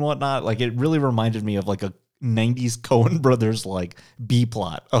up and whatnot. Like, it really reminded me of like a 90s Coen Brothers like B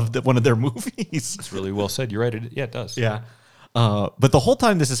plot of one of their movies. It's really well said. You're right. It does. Yeah. But the whole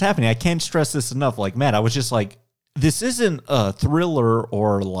time this is happening, I can't stress this enough. Like, man, I was just like, this isn't a thriller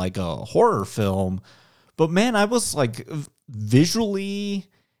or like a horror film, but man, I was like visually,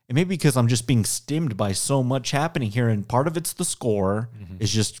 and maybe because I'm just being stimmed by so much happening here, and part of it's the score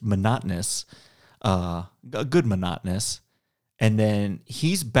is just monotonous, a good monotonous, and then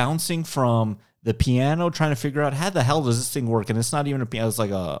he's bouncing from the piano, trying to figure out how the hell does this thing work, and it's not even a piano; it's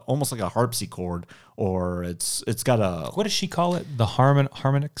like almost like a harpsichord, or it's got a, what does she call it? The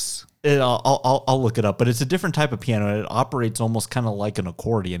harmonics. I'll look it up, but it's a different type of piano. It operates almost kind of like an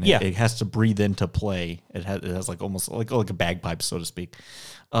accordion. It has to breathe into play. It has like almost like a bagpipe, so to speak.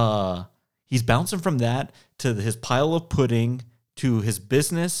 He's bouncing from that to his pile of pudding, to his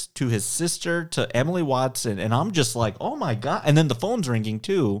business, to his sister, to Emily Watson, and I'm just like, oh my god! And then the phone's ringing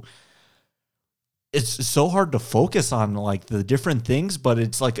too. It's so hard to focus on like the different things, but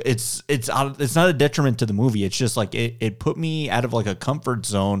it's like it's not a detriment to the movie. It's just like it put me out of like a comfort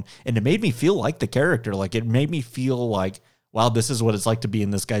zone, and it made me feel like the character. Like, it made me feel like, wow, this is what it's like to be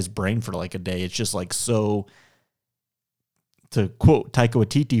in this guy's brain for like a day. It's just like, so, to quote Taika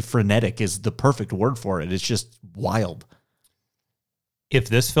Waititi, frenetic is the perfect word for it. It's just wild. if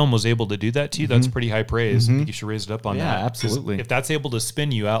this film was able to do that to you, that's pretty high praise. I think you should raise it up on Yeah, that. 'Cause absolutely. If that's able to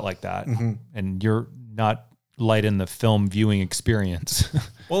spin you out like that, and you're not light in the film viewing experience,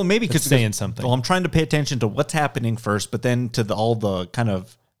 Well, maybe That's saying something. Well, I'm trying to pay attention to what's happening first, but then to all the kind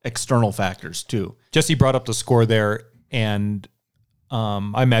of external factors too. Jesse brought up the score there, and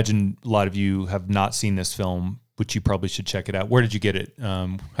I imagine a lot of you have not seen this film, which you probably should check it out. Where did you get it?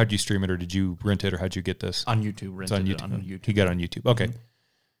 How did you stream it, or did you rent it, or how'd you get this? On YouTube, It's on rented YouTube. it on YouTube. You got it on YouTube. Okay.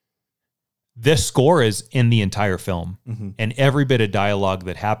 This score is in the entire film, and every bit of dialogue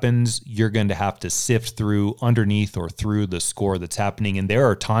that happens, you're going to have to sift through underneath or through the score that's happening. And there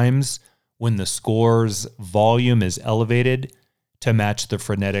are times when the score's volume is elevated to match the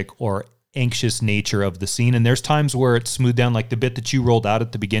frenetic or anxious nature of the scene. And there's times where it's smoothed down, like the bit that you rolled out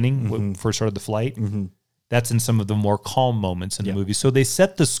at the beginning when first started the flight. That's in some of the more calm moments in the movie. So they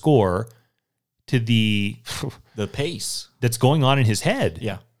set the score to the pace that's going on in his head.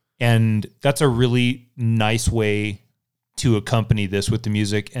 Yeah. And that's a really nice way to accompany this with the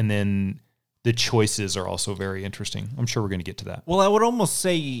music. And then the choices are also very interesting. I'm sure we're going to get to that. Well, I would almost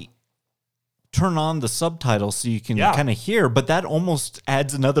say turn on the subtitles so you can Yeah. kind of hear, but that almost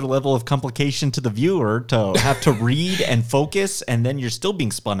adds another level of complication to the viewer to have to read and focus, and then you're still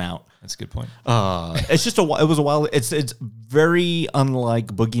being spun out. That's a good point. It's just it was a while. It's very unlike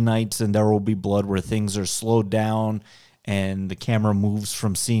Boogie Nights and There Will Be Blood, where things are slowed down and the camera moves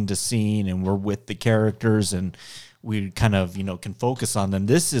from scene to scene, and we're with the characters and we kind of can focus on them.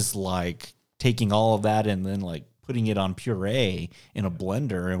 This is like taking all of that and then like putting it on puree in a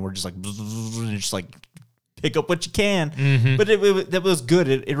blender, and we're just like and just like pick up what you can. But that was good.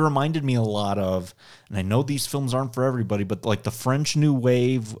 It reminded me a lot of, and I know these films aren't for everybody, but like the French New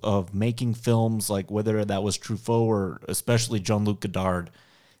Wave of making films, like whether that was Truffaut or especially Jean-Luc Godard,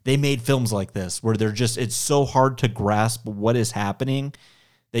 they made films like this where they're just, it's so hard to grasp what is happening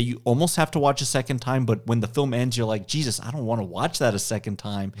that you almost have to watch a second time. But when the film ends, you're like, Jesus, I don't want to watch that a second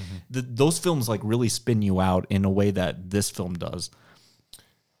time. Those films like really spin you out in a way that this film does.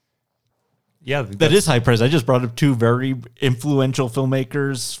 Yeah. That is high praise. I just brought up two very influential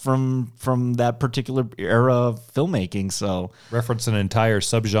filmmakers from that particular era of filmmaking. So reference an entire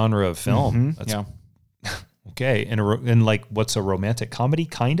subgenre of film. That's yeah. okay. And like, what's a romantic comedy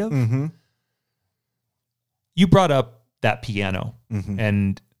kind of? You brought up that piano,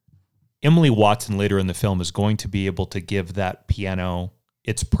 and Emily Watson later in the film is going to be able to give that piano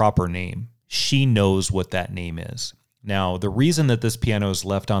its proper name. She knows what that name is. Now, the reason that this piano is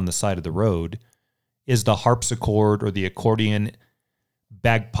left on the side of the road is the harpsichord or the accordion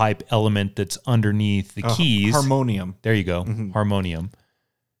bagpipe element that's underneath the keys. Harmonium. There you go. Harmonium.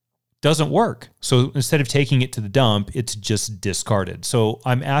 Doesn't work. So instead of taking it to the dump, it's just discarded. So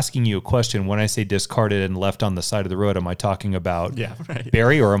I'm asking you a question. When I say discarded and left on the side of the road, am I talking about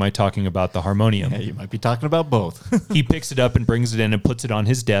Barry, or am I talking about the harmonium? Yeah, you might be talking about both. He picks it up and brings it in and puts it on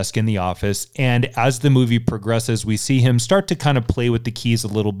his desk in the office. And as the movie progresses, we see him start to kind of play with the keys a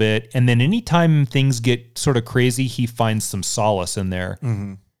little bit. And then anytime things get sort of crazy, he finds some solace in there.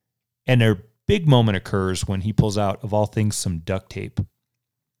 And a big moment occurs when he pulls out, of all things, some duct tape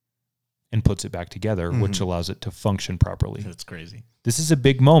and puts it back together, which allows it to function properly. That's crazy. This is a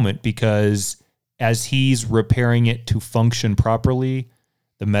big moment because as he's repairing it to function properly,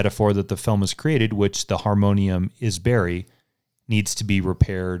 the metaphor that the film has created, which the harmonium is Barry, needs to be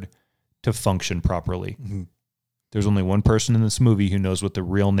repaired to function properly. There's only one person in this movie who knows what the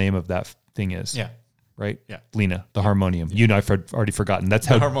real name of that thing is. Yeah. Right? Yeah. Lena, the harmonium. You and I have already forgotten. That's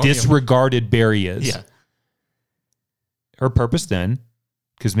how harmonium. disregarded Barry is. Yeah. Her purpose then,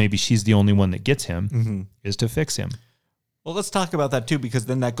 because maybe she's the only one that gets him, is to fix him. Well, let's talk about that too, because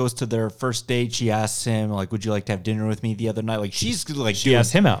then that goes to their first date. She asks him, like, would you like to have dinner with me the other night? Like, she's like She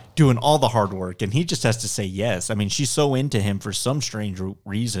asked him out. doing all the hard work, and he just has to say yes. I mean, she's so into him for some strange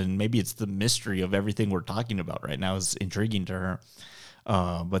reason. Maybe it's the mystery of everything we're talking about right now is intriguing to her.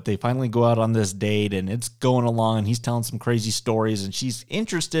 But they finally go out on this date, and it's going along, and he's telling some crazy stories, and she's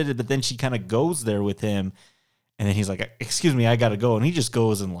interested, but then she kind of goes there with him, and then he's like, excuse me, I got to go. And he just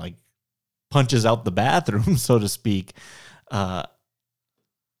goes and like punches out the bathroom, so to speak. I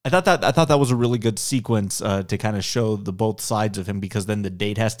thought that was a really good sequence to kind of show the both sides of him, because then the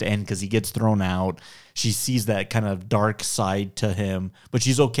date has to end because he gets thrown out. She sees that kind of dark side to him, but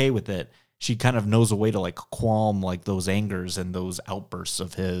she's okay with it. She kind of knows a way to like qualm like those angers and those outbursts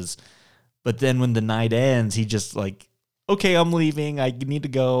of his. But then when the night ends, he just like, okay, I'm leaving. I need to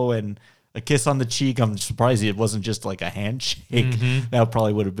go. And a kiss on the cheek. I'm surprised it wasn't just like a handshake. That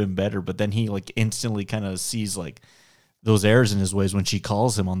probably would have been better. But then he like instantly kind of sees like those errors in his ways when she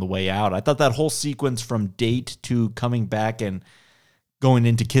calls him on the way out. I thought that whole sequence from date to coming back and going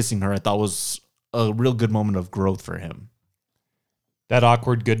into kissing her, I thought was a real good moment of growth for him. That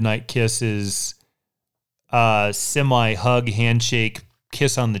awkward goodnight kiss is semi-hug, handshake,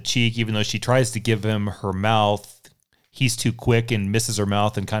 kiss on the cheek, even though she tries to give him her mouth. He's too quick and misses her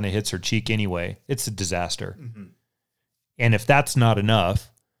mouth and kind of hits her cheek anyway. It's a disaster. Mm-hmm. And if that's not enough,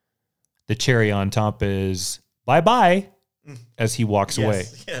 the cherry on top is bye-bye as he walks away.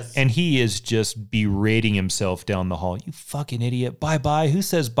 Yes. And he is just berating himself down the hall. You fucking idiot. Bye-bye. Who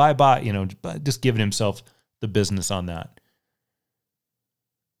says bye-bye? You know, just giving himself the business on that.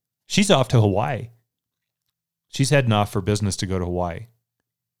 She's off to Hawaii. She's heading off for business to go to Hawaii.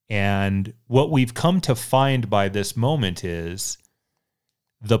 And what we've come to find by this moment is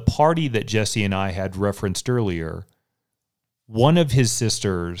the party that Jesse and I had referenced earlier. One of his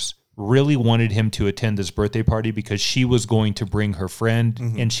sisters really wanted him to attend this birthday party because she was going to bring her friend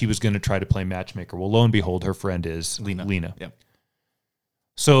and she was going to try to play matchmaker. Well, lo and behold, her friend is Lena. Yep.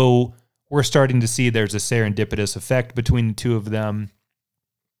 So we're starting to see there's a serendipitous effect between the two of them.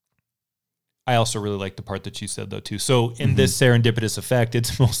 I also really like the part that she said, though, too. So in this serendipitous effect,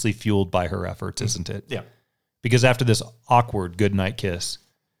 it's mostly fueled by her efforts, isn't it? Yeah. Because after this awkward goodnight kiss,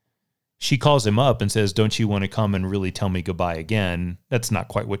 she calls him up and says, don't you want to come and really tell me goodbye again? That's not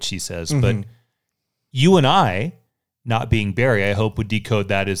quite what she says. But you and I, not being Barry, I hope would decode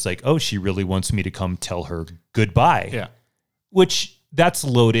that as like, oh, she really wants me to come tell her goodbye. Yeah. Which that's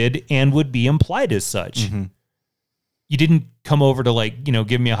loaded and would be implied as such. You didn't come over to like, you know,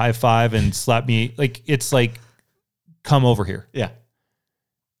 give me a high five and slap me. Like, it's like, come over here. Yeah.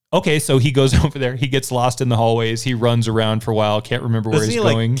 Okay, so he goes over there. He gets lost in the hallways. He runs around for a while. Can't remember where he's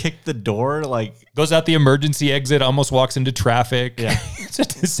going. Like kick the door? Like goes out the emergency exit. Almost walks into traffic. Yeah. It's a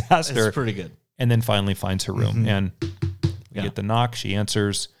disaster. It's pretty good. And then finally finds her room. And we get the knock. She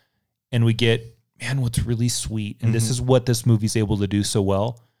answers. And we get, man, what's really sweet. And this is what this movie's able to do so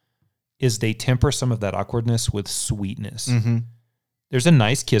well, is they temper some of that awkwardness with sweetness. There's a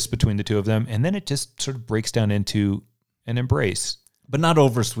nice kiss between the two of them. And then it just sort of breaks down into an embrace. But not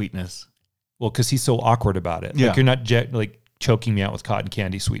over sweetness. Well, because he's so awkward about it. Yeah. Like, you're not like choking me out with cotton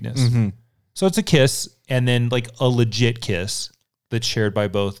candy sweetness. So it's a kiss and then like a legit kiss that's shared by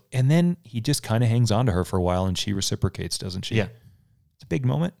both. And then he just kind of hangs on to her for a while and she reciprocates, doesn't she? Yeah. It's a big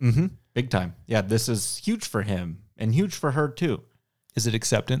moment. Big time. Yeah, this is huge for him and huge for her too. Is it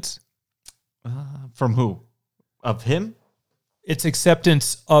acceptance? From who? Of him? It's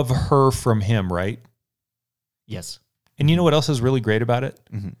acceptance of her from him, right? Yes. And you know what else is really great about it?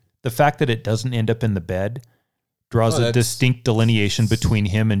 The fact that it doesn't end up in the bed draws a distinct delineation between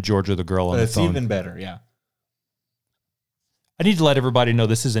him and Georgia the girl on the phone. It's even better, yeah. I need to let everybody know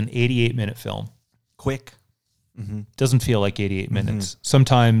this is an 88-minute film. Quick. Doesn't feel like 88 minutes.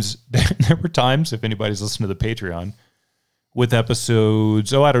 Sometimes, there were times, if anybody's listened to the Patreon, with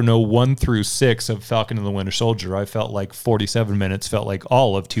episodes, 1 through 6 of Falcon and the Winter Soldier, I felt like 47 minutes felt like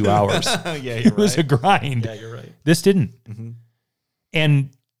all of 2 hours. It was a grind. Yeah, you're right. This didn't. And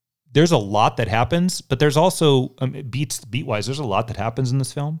there's a lot that happens, but there's also, beat-wise, there's a lot that happens in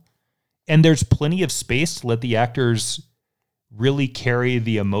this film. And there's plenty of space to let the actors really carry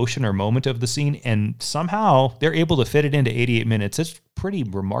the emotion or moment of the scene. And somehow they're able to fit it into 88 minutes. It's a pretty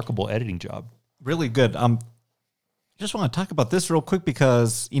remarkable editing job. Really good. Just want to talk about this real quick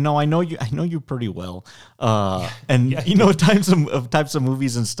because I know you pretty well, and types of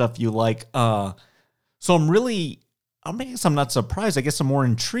movies and stuff you like. So I guess I'm not surprised. I guess I'm more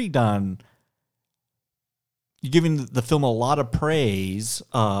intrigued on you giving the film a lot of praise,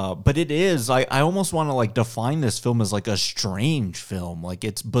 but it is. I almost want to like define this film as like a strange film. Like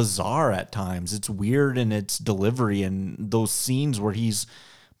it's bizarre at times. It's weird in its delivery and those scenes where he's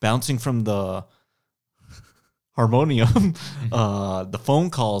bouncing from the harmonium, the phone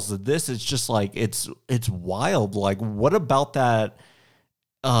calls, this, it's just like, it's wild. Like, what about that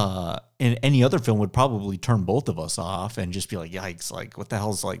in any other film would probably turn both of us off and just be like, yikes, like, what the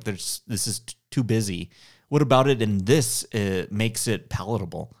hell's like, this is too busy. What about it in this, it makes it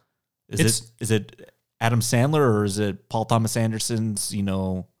palatable? Is it Adam Sandler or is it Paul Thomas Anderson's,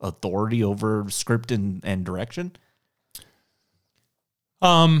 authority over script and direction?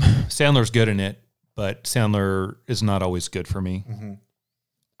 Sandler's good in it, but Sandler is not always good for me.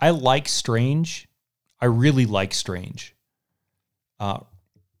 I like Strange. I really like Strange.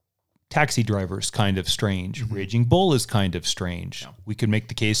 Taxi Driver is kind of strange. Raging Bull is kind of strange. Yeah. We could make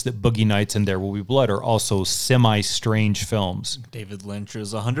the case that Boogie Nights and There Will Be Blood are also semi-strange films. David Lynch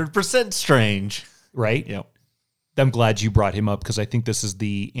is 100% strange. Right? Yep. I'm glad you brought him up because I think this is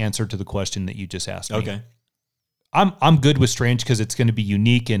the answer to the question that you just asked me. Okay. I'm good with Strange because it's going to be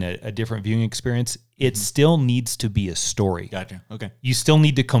unique and a different viewing experience. It still needs to be a story. Gotcha. Okay. You still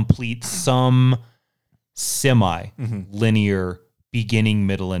need to complete some semi-linear beginning,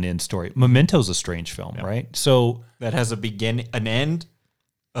 middle, and end story. Memento's a Strange film, right? So That has an end,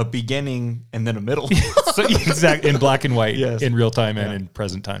 a beginning, and then a middle. so exactly in black and white, Yes. in real time and in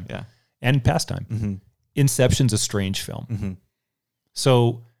present time, and past time. Inception's a Strange film.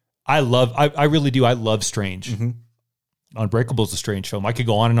 So I really do. I love Strange. Unbreakable's a Strange film. I could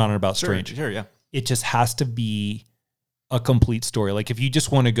go on and on about Strange. Sure, yeah. It just has to be a complete story. Like if you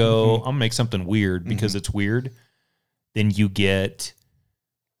just want to go, I'm gonna make something weird because it's weird, then you get,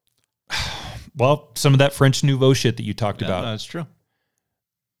 well, some of that French Nouveau shit that you talked about. That's true.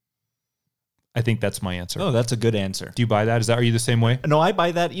 I think that's my answer. Oh, that's a good answer. Do you buy that? Are you the same way? No, I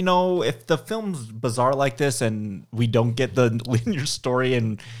buy that. You know, if the film's bizarre like this and we don't get the linear story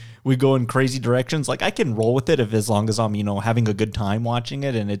and we go in crazy directions, like I can roll with it as long as I'm, having a good time watching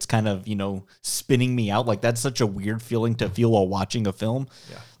it and it's kind of, spinning me out. Like that's such a weird feeling to feel while watching a film.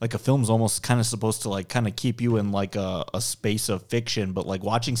 Yeah. Like a film's almost kind of supposed to like kind of keep you in like a space of fiction, but like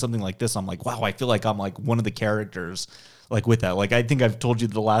watching something like this, I'm like, wow, I feel like I'm like one of the characters. Like with that, like I think I've told you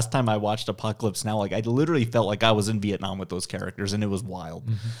the last time I watched Apocalypse Now, like I literally felt like I was in Vietnam with those characters, and it was wild.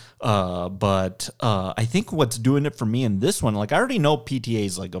 But I think what's doing it for me in this one, like I already know PTA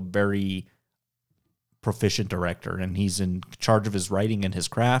is like a very proficient director, and he's in charge of his writing and his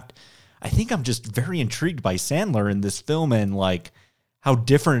craft. I think I'm just very intrigued by Sandler in this film and like how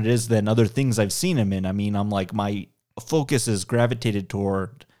different it is than other things I've seen him in. I mean, I'm like my focus is gravitated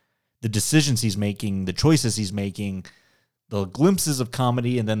toward the decisions he's making, the choices he's making, the glimpses of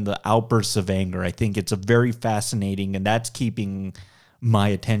comedy, and then the outbursts of anger. I think it's a very fascinating, and that's keeping my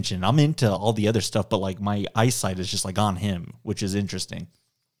attention. I'm into all the other stuff, but like my eyesight is just like on him, which is interesting.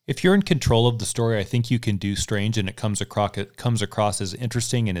 If you're in control of the story, I think you can do Strange, and it comes across as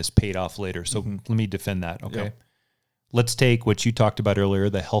interesting and is paid off later. So let me defend that. Okay. Yep. Let's take what you talked about earlier,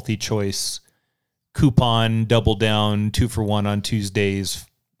 the healthy choice coupon, double down, 2 for $1 on Tuesdays,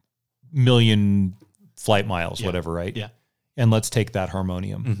 million flight miles, whatever, right? Yeah. And let's take that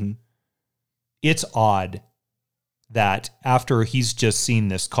harmonium. It's odd that after he's just seen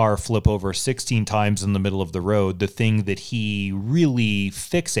this car flip over 16 times in the middle of the road, the thing that he really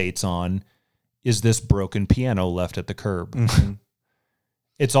fixates on is this broken piano left at the curb.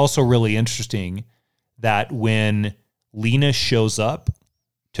 It's also really interesting that when Lena shows up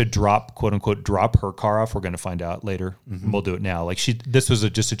to drop, quote unquote, drop her car off, we're going to find out later. We'll do it now. Like this was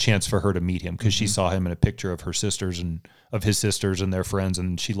just a chance for her to meet him because she saw him in a picture of her sisters and of his sisters and their friends,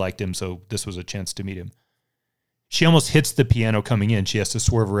 and she liked him. So this was a chance to meet him. She almost hits the piano coming in. She has to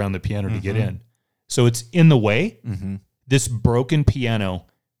swerve around the piano to get in. So it's in the way. This broken piano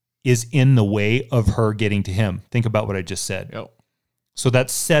is in the way of her getting to him. Think about what I just said. Yep. So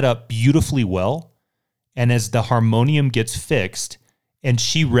that's set up beautifully well. And as the harmonium gets fixed and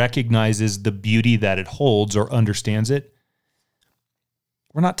she recognizes the beauty that it holds or understands it,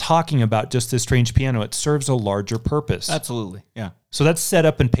 we're not talking about just this strange piano. It serves a larger purpose. Absolutely. Yeah. So that's set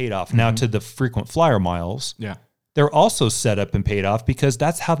up and paid off. Now to the frequent flyer miles. Yeah. They're also set up and paid off because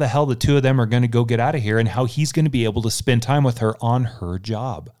that's how the hell the two of them are going to go get out of here and how he's going to be able to spend time with her on her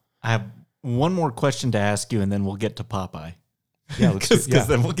job. I have one more question to ask you, and then we'll get to Popeye. Yeah, because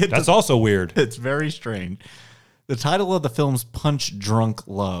then we'll get that's to, also weird. It's very strange. The title of the film's Punch Drunk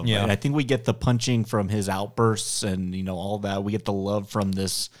Love. Yeah. Right? I think we get the punching from his outbursts and, all that. We get the love from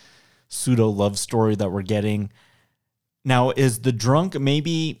this pseudo love story that we're getting. Now, is the drunk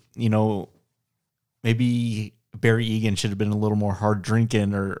maybe Barry Egan should have been a little more hard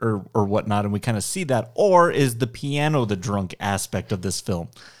drinking or whatnot, and we kind of see that? Or is the piano the drunk aspect of this film?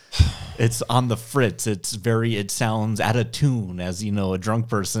 It's on the fritz. It sounds out of tune, as a drunk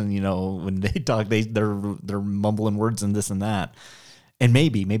person, when they talk, they're mumbling words and this and that. And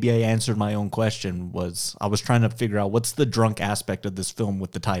maybe I answered my own question. I was trying to figure out what's the drunk aspect of this film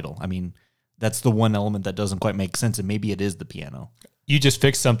with the title. I mean, that's the one element that doesn't quite make sense, and maybe it is the piano. You just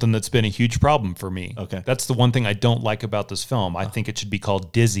fixed something that's been a huge problem for me. Okay. That's the one thing I don't like about this film. I think it should be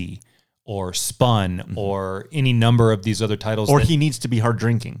called Dizzy or Spun or any number of these other titles. Or he needs to be hard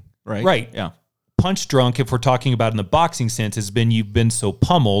drinking, right? Right. Yeah. Punch drunk, if we're talking about in the boxing sense, you've been so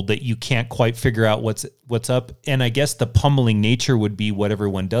pummeled that you can't quite figure out what's up. And I guess the pummeling nature would be what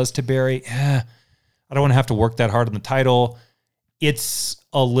everyone does to Barry. I don't want to have to work that hard on the title. It's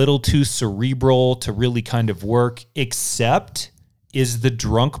a little too cerebral to really kind of work, except is the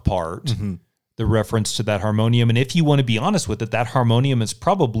drunk part, the reference to that harmonium. And if you want to be honest with it, that harmonium is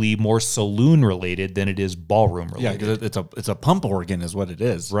probably more saloon related than it is ballroom Yeah, related. because it's a pump organ is what it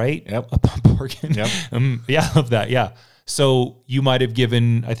is. Right? Yep. A pump organ. Yep. Yeah, I love that. Yeah. So you might have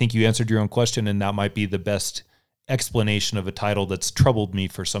given, I think you answered your own question, and that might be the best explanation of a title that's troubled me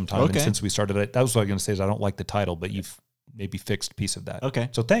for some time. Okay. And since we started it, that was what I was going to say is I don't like the title, but you've maybe fixed a piece of that. Okay.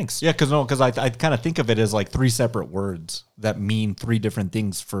 So thanks. Yeah, because I kind of think of it as like three separate words that mean three different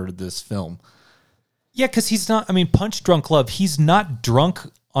things for this film. Yeah, because he's not, I mean, punch drunk love, he's not drunk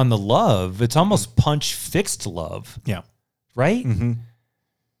on the love. It's almost punch fixed love, Yeah. right? Mm-hmm.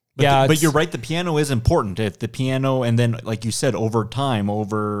 Yeah. But you're right. The piano is important. If the piano, and then like you said, over time,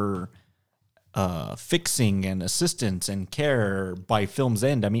 over fixing and assistance and care by film's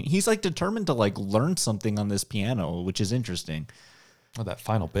end. I mean, he's like determined to like learn something on this piano, which is interesting. Oh, that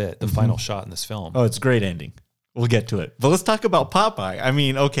final bit, the final shot in this film. Oh, it's a great ending. We'll get to it. But let's talk about Popeye. I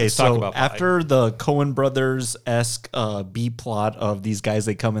mean, okay, talk so about Popeye. after the Coen Brothers-esque B plot of these guys,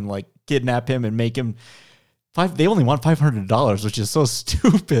 they come and like kidnap him and make him they only want $500, which is so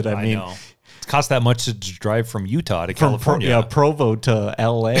stupid. I mean, know. It costs that much to drive from Utah to from California. Provo to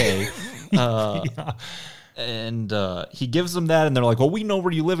LA. And he gives them that, and they're like, "Well, we know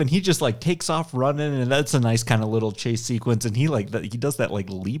where you live," and he just like takes off running, and that's a nice kind of little chase sequence. And he he does that like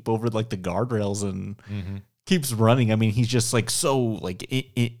leap over like the guardrails and keeps running. I mean, he's just like so like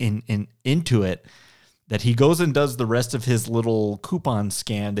into it that he goes and does the rest of his little coupon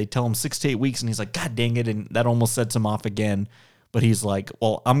scan. They tell him 6 to 8 weeks, and he's like, "God dang it!" And that almost sets him off again. But he's like,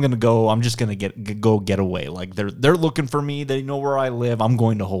 "Well, I'm gonna go. I'm just gonna get away. Like they're looking for me. They know where I live. I'm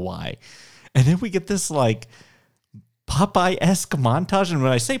going to Hawaii." And then we get this like Popeye-esque montage. And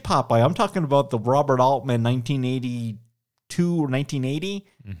when I say Popeye, I'm talking about the Robert Altman 1982 or 1980.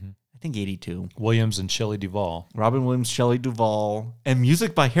 I think 82. Williams and Shelley Duvall. Robin Williams, Shelley Duvall, and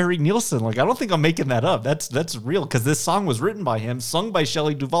music by Harry Nilsson. Like, I don't think I'm making that up. That's real, because this song was written by him, sung by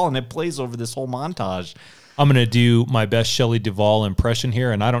Shelley Duvall, and it plays over this whole montage. I'm going to do my best Shelley Duvall impression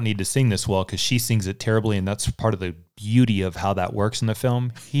here, and I don't need to sing this well because she sings it terribly, and that's part of the beauty of how that works in the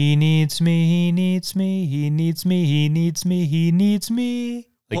film. He needs me, he needs me, he needs me, he needs me, he needs me.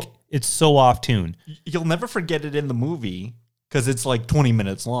 Like, Well, it's so off tune. You'll never forget it in the movie because it's like 20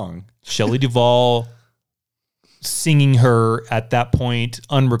 minutes long. Shelley Duvall singing her, at that point,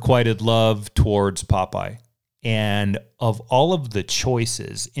 unrequited love towards Popeye. And of all of the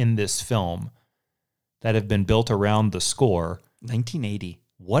choices in this film that have been built around the score, 1980.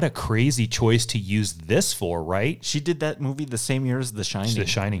 what a crazy choice to use this for, right? She did that movie the same year as The Shining. The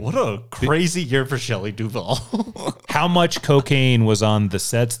Shining. What a crazy year for Shelley Duvall. How much cocaine was on the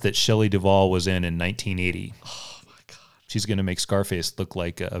sets that Shelley Duvall was in 1980? Oh my God. She's going to make Scarface look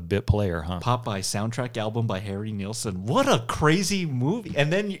like a bit player, huh? Popeye soundtrack album by Harry Nilsson. What a crazy movie.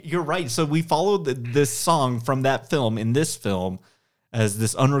 And then you're right. So we followed this song from that film in this film as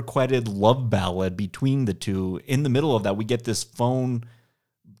this unrequited love ballad between the two. In the middle of that, we get this phone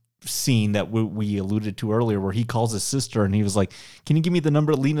scene that we alluded to earlier where he calls his sister and he was like, "Can you give me the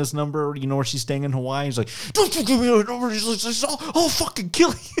number, Lena's number? You know where she's staying in Hawaii?" He's like, "Don't you give me her number." He's like, I'll fucking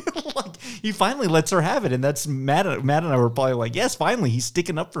kill you. Like, he finally lets her have it. And that's Matt and I were probably like, yes, finally, he's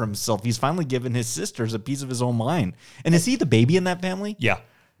sticking up for himself. He's finally given his sisters a piece of his own mind. And is he the baby in that family? Yeah.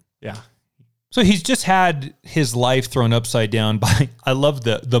 Yeah. So he's just had his life thrown upside down by, I love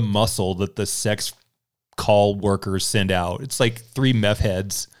the muscle that the sex call workers send out. It's like 3 meth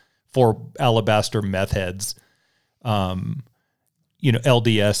heads, 4 alabaster meth heads. LDS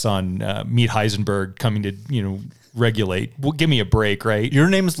on Meet Heisenberg coming to, regulate. Well, give me a break, right? Your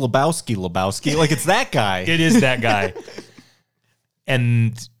name is Lebowski. Like, it's that guy. It is that guy.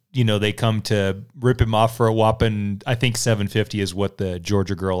 And, they come to rip him off for a whopping, I think $750 is what the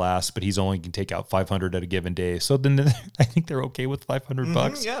Georgia girl asked, but he's only can take out $500 at a given day. So then I think they're okay with $500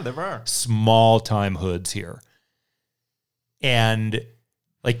 bucks. Yeah, there are. Small time hoods here. And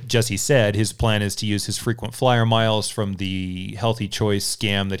like Jesse said, his plan is to use his frequent flyer miles from the Healthy Choice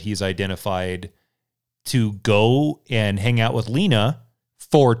scam that he's identified to go and hang out with Lena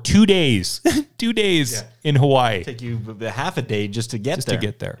for 2 days. 2 days in Hawaii. Take you half a day just to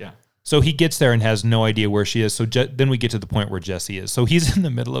get there. Yeah. So he gets there and has no idea where she is. So then we get to the point where Jesse is. So he's in the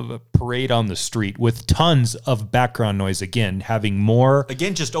middle of a parade on the street with tons of background noise, again, having more...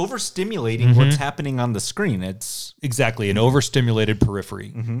 Again, just overstimulating what's happening on the screen. It's... Exactly, an overstimulated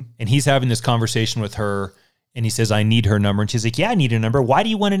periphery. And he's having this conversation with her, and he says, "I need her number." And she's like, "Yeah, I need her number. Why do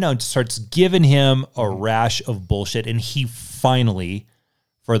you want to know?" And starts giving him a rash of bullshit. And he finally,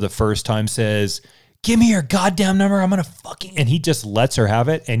 for the first time, says, "Give me your goddamn number. I'm going to fucking..." And he just lets her have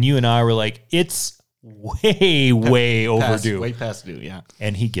it. And you and I were like, it's way overdue. Way past due, yeah.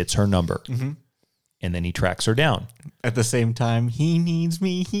 And he gets her number. and then he tracks her down. At the same time, he needs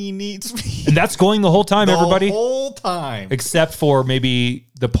me. And that's going the whole time, everybody. The whole time. Except for maybe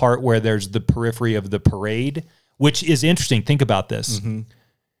the part where there's the periphery of the parade, which is interesting. Think about this. Mm-hmm.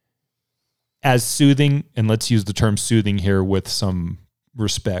 As soothing, and let's use the term soothing here with some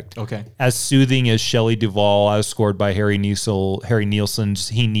respect. Okay. As soothing as Shelley Duvall, as scored by Harry Nielsen's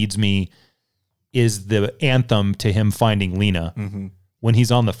He Needs Me, is the anthem to him finding Lena. Mm-hmm. When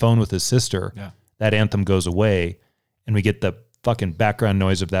he's on the phone with his sister, Yeah. that anthem goes away, and we get the fucking background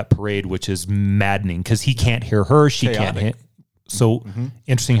noise of that parade, which is maddening because he can't hear her. She can't Chaotic. hear. So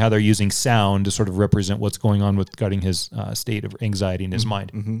interesting how they're using sound to sort of represent what's going on with gutting his state of anxiety in his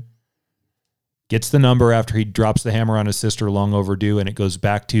mind. Mm-hmm. Gets the number after he drops the hammer on his sister, long overdue, and it goes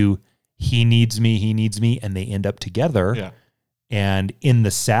back to he needs me, and they end up together. Yeah. And in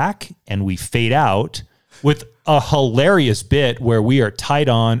the sack, and we fade out with a hilarious bit where we are tight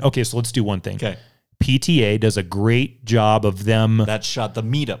on. Okay, so let's do one thing. Okay. PTA does a great job of them That shot, the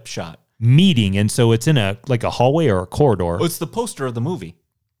meetup shot. meeting, and so it's in a hallway or a corridor, Oh, it's the poster of the movie.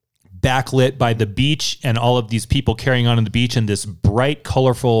 backlit by the beach and all of these people carrying on the beach and this bright,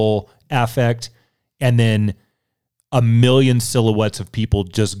 colorful affect, and then a million silhouettes of people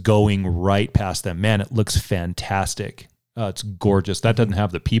just going right past them. Man, it looks fantastic. It's gorgeous. That doesn't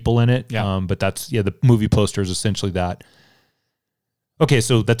have the people in it, but that's the movie poster is essentially that. Okay,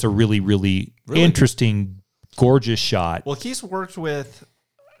 so that's a really, really interesting, gorgeous shot. Well, he's worked with.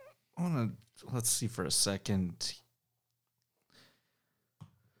 Let's see for a second.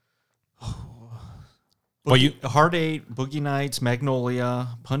 Well, Heart 8, Boogie Nights, Magnolia,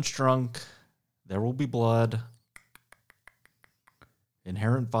 Punch Drunk, There Will Be Blood,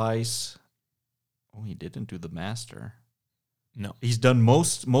 Inherent Vice. Oh, he didn't do The Master. No. He's done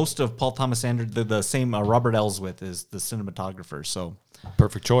most of Paul Thomas Anderson. The same Robert Elswith is the cinematographer. So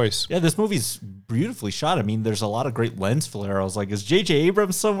Perfect choice. yeah, this movie's beautifully shot. I mean, there's a lot of great lens flare. I was like, is J.J.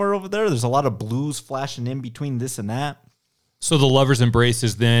 Abrams somewhere over there? There's a lot of blues flashing in between this and that. So the lovers' embrace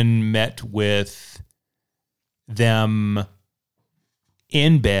is then met with them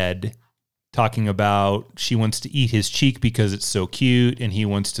in bed talking about she wants to eat his cheek because it's so cute, and he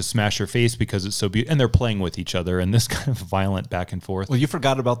wants to smash her face because it's so beautiful. And they're playing with each other in this kind of violent back and forth. Well, you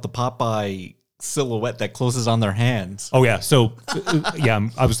forgot about the Popeye silhouette that closes on their hands. Oh yeah. So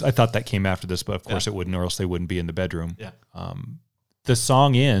I thought that came after this, but of course it wouldn't, or else they wouldn't be in the bedroom. Yeah. The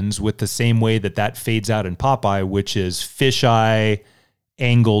song ends with the same way that fades out in Popeye, which is fisheye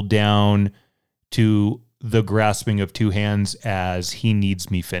angled down to the grasping of two hands as He Needs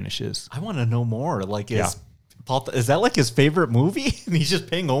Me finishes. I want to know more. Like, is that like his favorite movie? And he's just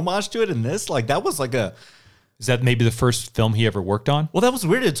paying homage to it in this? Like, that was like Is that maybe the first film he ever worked on? well, that was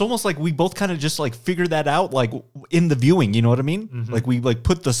weird. It's almost like we both kind of just like figured that out, like in the viewing, you know what I mean? Mm-hmm. Like we like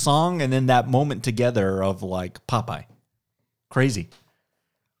put the song and then that moment together of like Popeye. Crazy.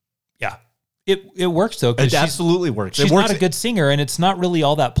 Yeah. It works though. It absolutely works. She's It works. not a good singer, and it's not really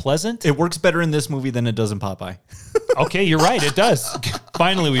all that pleasant. It works better in this movie than it does in Popeye. Okay, you're right. It does.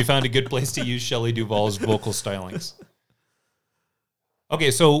 Finally, we found a good place to use Shelley Duvall's vocal stylings.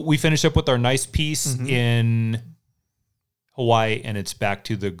 Okay, so we finish up with our nice piece in Hawaii, and it's back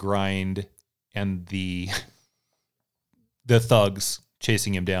to the grind and the thugs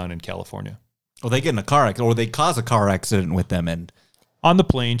chasing him down in California. Well, they get in a car accident, or they cause a car accident with them, and On the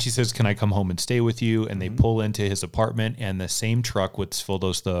plane, she says, "Can I come home and stay with you?" And they pull into his apartment, and the same truck with full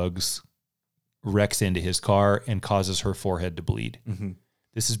those thugs wrecks into his car and causes her forehead to bleed. Mhm.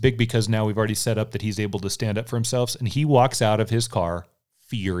 This is big because now we've already set up that he's able to stand up for himself, and he walks out of his car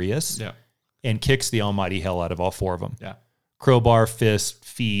furious and kicks the almighty hell out of all four of them. Yeah. Crowbar, fist,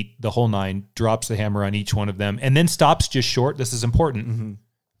 feet, the whole nine, drops the hammer on each one of them, and then stops just short. This is important.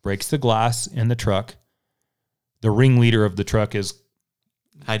 Breaks the glass in the truck. The ringleader of the truck is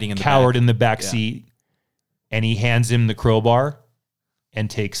hiding in the cowered back. in the back Yeah. seat, and he hands him the crowbar and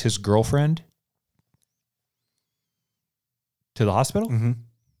takes his girlfriend to the hospital. Mhm.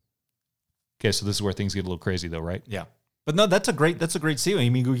 Okay, so this is where things get a little crazy, though, right? Yeah. But no, that's a great scene. I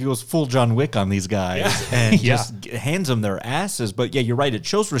mean, he goes full John Wick on these guys and just hands them their asses. But yeah, you're right. It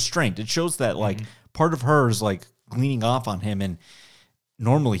shows restraint. It shows that like part of her is like leaning off on him, and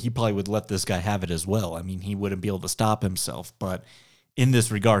normally he probably would let this guy have it as well. I mean, he wouldn't be able to stop himself, but in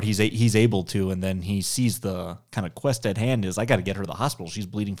this regard, he's able to. And then he sees the kind of quest at hand is, I got to get her to the hospital. She's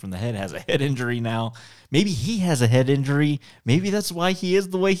bleeding from the head, has a head injury now. Maybe he has a head injury. Maybe that's why he is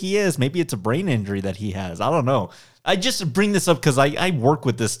the way he is. Maybe it's a brain injury that he has. I don't know. I just bring this up because I work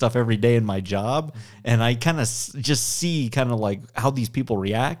with this stuff every day in my job, and I kind of just see kind of like how these people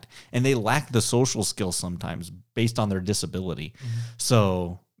react, and they lack the social skills sometimes based on their disability.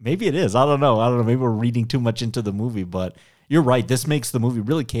 So Maybe it is. I don't know. Maybe we're reading too much into the movie, but you're right. This makes the movie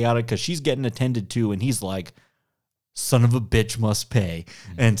really chaotic because she's getting attended to, and he's like, son of a bitch must pay.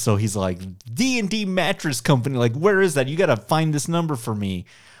 And so he's like, D&D Mattress Company, like, where is that? You got to find this number for me.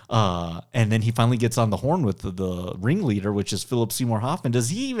 And then he finally gets on the horn with the ringleader, which is Philip Seymour Hoffman. Does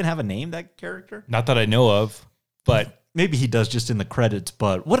he even have a name, that character? Not that I know of, but Maybe he does just in the credits,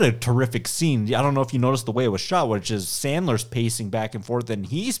 but what a terrific scene. I don't know if you noticed the way it was shot, which is Sandler's pacing back and forth and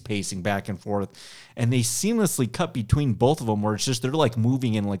he's pacing back and forth. And they seamlessly cut between both of them where it's just they're like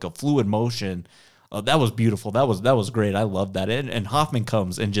moving in like a fluid motion. That was beautiful. That was great. I love that. And Hoffman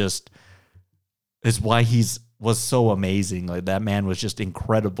comes and just is why was so amazing. Like that man was just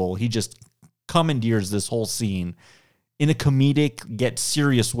incredible. He just commandeers this whole scene in a comedic yet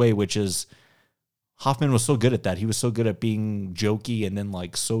serious way, which is Hoffman was so good at that. He was so good at being jokey and then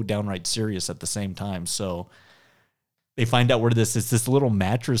like so downright serious at the same time. So they find out where it's this little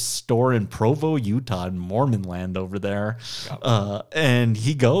mattress store in Provo, Utah, in Mormon land over there. Yep. And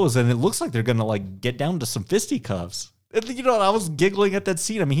he goes and it looks like they're going to like get down to some fisticuffs. And, you know, I was giggling at that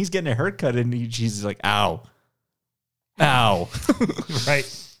scene. I mean, he's getting a haircut and she's like, ow.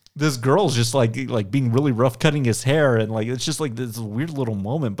 Right. This girl's just like being really rough cutting his hair, and like it's just like this weird little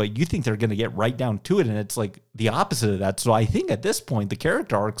moment, but you think they're gonna get right down to it, and it's like the opposite of that. So I think at this point the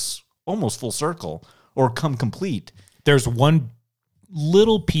character arc's almost full circle or come complete. There's one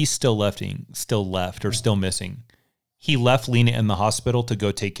little piece still missing. He left Lena in the hospital to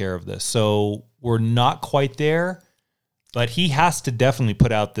go take care of this. So we're not quite there. But he has to definitely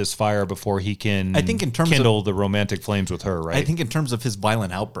put out this fire before he can, I think, in terms kindle the romantic flames with her, right? I think in terms of his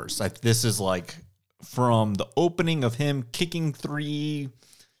violent outbursts, this is like from the opening of him kicking 3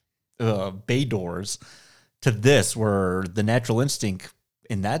 bay doors to this, where the natural instinct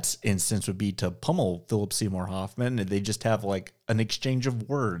in that instance would be to pummel Philip Seymour Hoffman, and they just have like an exchange of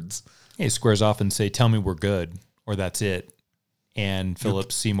words. He squares off and say, "Tell me we're good," or "That's it." And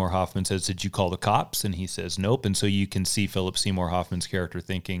Philip Seymour Hoffman says, "Did you call the cops?" And he says, "Nope." And so you can see Philip Seymour Hoffman's character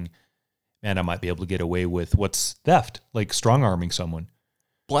thinking, man, I might be able to get away with what's theft, like strong-arming someone.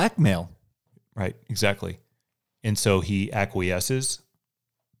 Blackmail. Right, exactly. And so he acquiesces.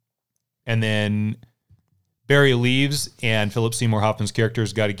 And then Barry leaves, and Philip Seymour Hoffman's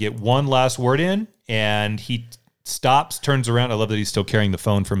character's got to get one last word in, and he stops, turns around. I love that he's still carrying the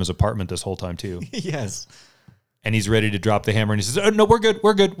phone from his apartment this whole time, too. Yes. And he's ready to drop the hammer, and he says, "Oh, no, we're good.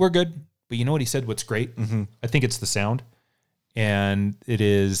 But you know what he said? What's great? Mm-hmm. I think it's the sound. And it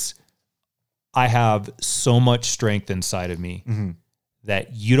is, I have so much strength inside of me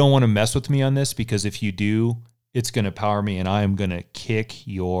that you don't want to mess with me on this, because if you do, it's going to power me and I am going to kick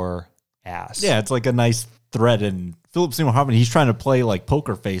your ass." Yeah, it's like a nice threat. And Philip Seymour Hoffman, he's trying to play like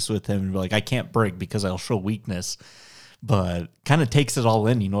poker face with him and be like, I can't break because I'll show weakness. But kind of takes it all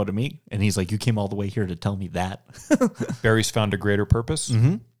in, you know what I mean? And he's like, you came all the way here to tell me that. Barry's found a greater purpose.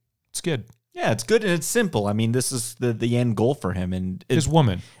 Mm-hmm. It's good. Yeah, it's good and it's simple. I mean, this is the end goal for him, and His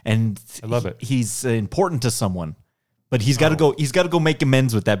woman. And I love it. He's important to someone, but he's got to go. He's got to go make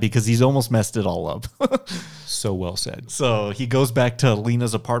amends with that because he's almost messed it all up. So well said. So he goes back to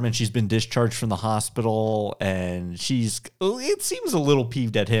Lena's apartment. She's been discharged from the hospital, and it seems a little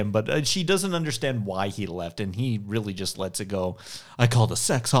peeved at him, but she doesn't understand why he left, and he really just lets it go. I called a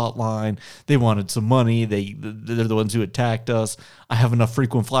sex hotline. They wanted some money. They're the ones who attacked us. I have enough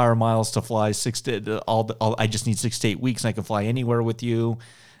frequent flyer miles to fly I just need 6 to 8 weeks, and I can fly anywhere with you.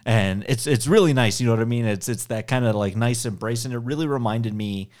 And it's really nice, you know what I mean? It's that kind of like nice embrace, and it really reminded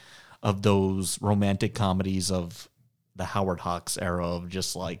me of those romantic comedies of the Howard Hawks era, of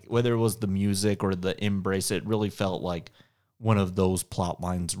just like whether it was the music or the embrace, it really felt like one of those plot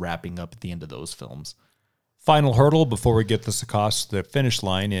lines wrapping up at the end of those films. Final hurdle before we get this across the finish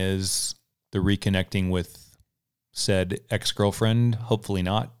line is the reconnecting with said ex-girlfriend, hopefully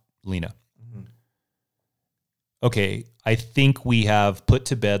not, Lena. Okay, I think we have put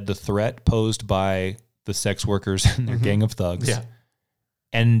to bed the threat posed by the sex workers and their gang of thugs. Yeah.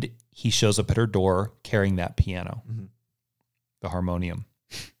 And he shows up at her door carrying that piano, the harmonium.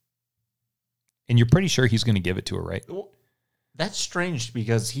 And you're pretty sure he's going to give it to her, right? That's strange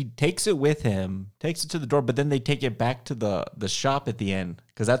because he takes it with him, takes it to the door, but then they take it back to the shop at the end,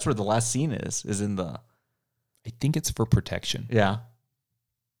 because that's where the last scene is in the... I think it's for protection. Yeah.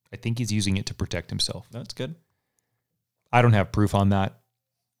 I think he's using it to protect himself. That's good. I don't have proof on that.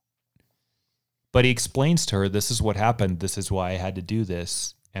 But he explains to her, this is what happened. This is why I had to do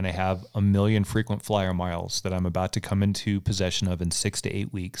this. And I have 1 million frequent flyer miles that I'm about to come into possession of in 6 to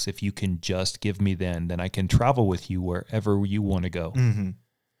 8 weeks. If you can just give me then I can travel with you wherever you want to go. Mm-hmm.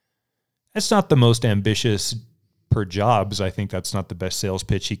 That's not the most ambitious per jobs, I think that's not the best sales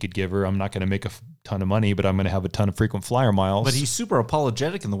pitch he could give her. I'm not going to make a ton of money, but I'm going to have a ton of frequent flyer miles. But he's super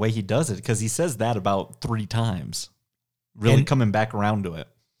apologetic in the way he does it, because he says that about 3 times, really coming back around to it.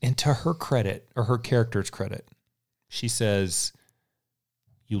 And to her credit, or her character's credit, she says,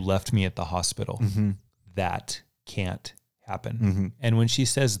 "You left me at the hospital. Mm-hmm. That can't happen." Mm-hmm. And when she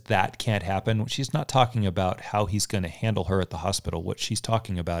says that can't happen, she's not talking about how he's going to handle her at the hospital. What she's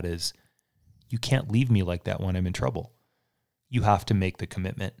talking about is, you can't leave me like that when I'm in trouble. You have to make the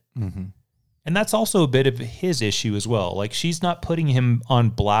commitment. Mm-hmm. And that's also a bit of his issue as well. Like, she's not putting him on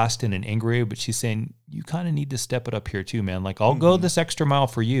blast in an angry way, but she's saying, you kind of need to step it up here too, man. Like, I'll go this extra mile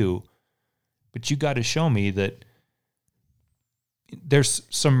for you, but you got to show me that there's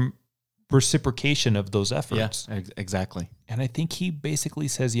some reciprocation of those efforts. Yeah, exactly. And I think he basically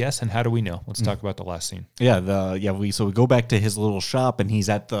says yes. And how do we know? Let's talk about the last scene. Yeah, we go back to his little shop, and he's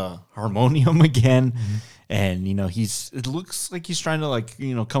at the harmonium again, and it looks like he's trying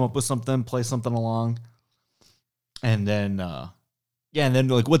to come up with something, play something along, and then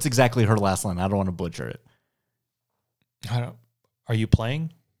like, what's exactly her last line? I don't want to butcher it. Are you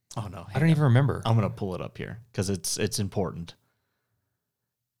playing? Oh no, I don't even remember. I'm gonna pull it up here because it's important.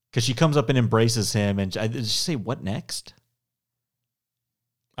 Because she comes up and embraces him, and did she say what next?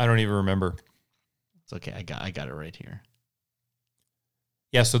 I don't even remember. It's okay. I got it right here.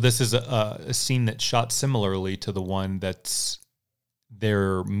 Yeah, so this is a scene that's shot similarly to the one that's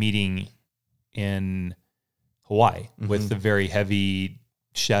they're meeting in Hawaii with the very heavy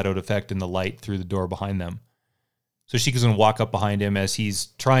shadowed effect in the light through the door behind them. So she goes and walk up behind him as he's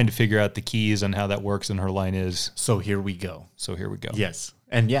trying to figure out the keys and how that works, and her line is, So here we go. Yes.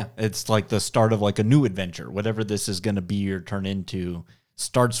 And yeah, it's like the start of like a new adventure. Whatever this is going to be or turn into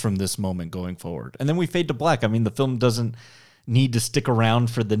starts from this moment going forward. And then we fade to black. I mean, the film doesn't need to stick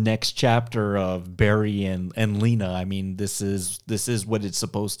around for the next chapter of Barry and Lena. I mean, this is what it's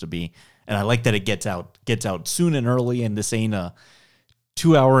supposed to be. And I like that it gets out soon and early, and this ain't a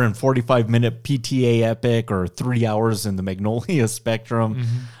 2 hour and 45 minute PTA epic or 3 hours in the Magnolia Spectrum.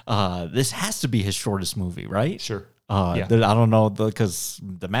 This has to be his shortest movie, right? Sure. I don't know, because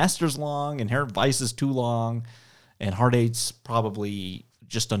The Master's long, Inherent Vice is too long, and Hard Eight's probably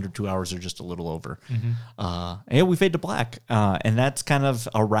just under 2 hours or just a little over. And we fade to black. And that's kind of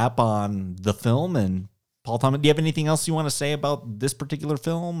a wrap on the film. And Paul Thomas, do you have anything else you want to say about this particular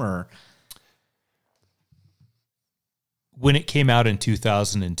film? Or when it came out in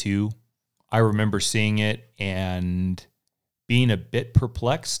 2002, I remember seeing it and being a bit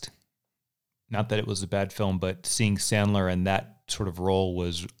perplexed. Not that it was a bad film, but seeing Sandler in that sort of role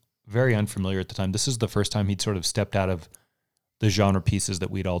was very unfamiliar at the time. This is the first time he'd sort of stepped out of the genre pieces that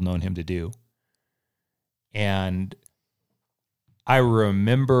we'd all known him to do. And I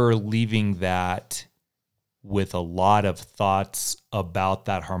remember leaving that with a lot of thoughts about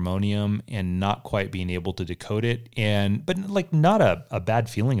that harmonium and not quite being able to decode it. But like, not a bad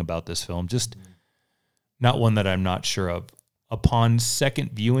feeling about this film, just not one that I'm not sure of. Upon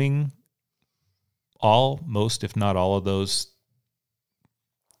second viewing, most, if not all of those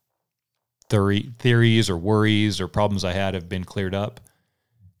theories or worries or problems I had have been cleared up.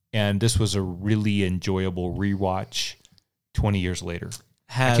 And this was a really enjoyable rewatch 20 years later.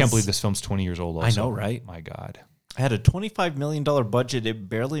 I can't believe this film's 20 years old also. I know, right? My God. It had a $25 million budget. It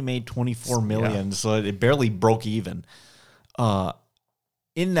barely made $24 million, so it barely broke even.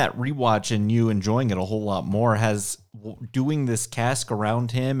 In that rewatch and you enjoying it a whole lot more, has doing this cask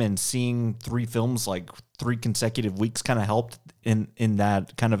around him and seeing 3 films like 3 consecutive weeks kind of helped in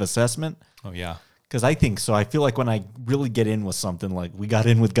that kind of assessment? Oh, yeah. Because I think so. I feel like when I really get in with something, like we got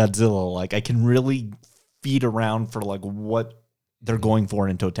in with Godzilla, like I can really feed around for like what they're going for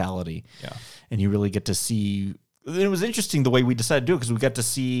in totality. Yeah. And you really get to see. It was interesting the way we decided to do it, because we got to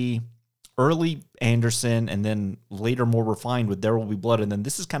see early Anderson and then later more refined with There Will Be Blood, and then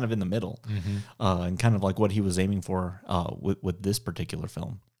this is kind of in the middle, and kind of like what he was aiming for with this particular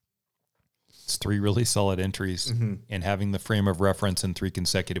film. It's 3 really solid entries, and having the frame of reference in 3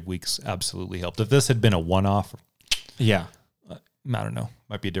 consecutive weeks absolutely helped. If this had been a one-off, yeah, I don't know,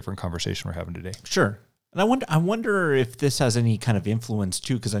 might be a different conversation we're having today. Sure. And I wonder if this has any kind of influence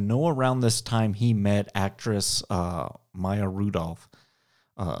too, because I know around this time he met actress Maya Rudolph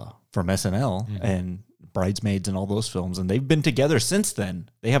from SNL and Bridesmaids and all those films, and they've been together since then.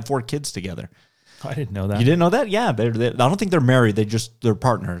 They have 4 kids together. I didn't know that. You didn't know that? Yeah, I don't think they're married. They're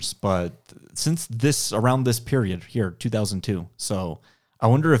partners. But since around this period here, 2002. So I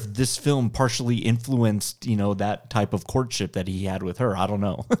wonder if this film partially influenced, that type of courtship that he had with her. I don't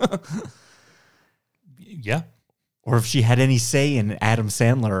know. Yeah. Or if she had any say in Adam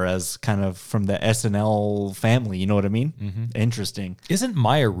Sandler as kind of from the SNL family, you know what I mean? Mm-hmm. Interesting. Isn't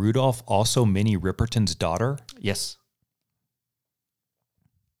Maya Rudolph also Minnie Riperton's daughter? Yes.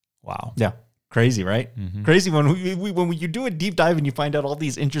 Wow. Yeah. Crazy, right? Mm-hmm. Crazy when when you do a deep dive and you find out all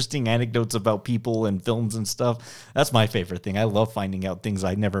these interesting anecdotes about people and films and stuff. That's my favorite thing. I love finding out things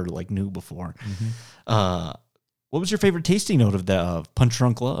I never knew before. Mm-hmm. What was your favorite tasting note of the Punch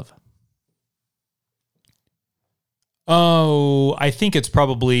Drunk Love? Oh, I think it's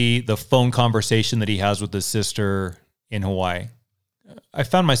probably the phone conversation that he has with his sister in Hawaii. I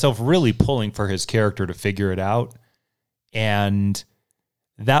found myself really pulling for his character to figure it out. And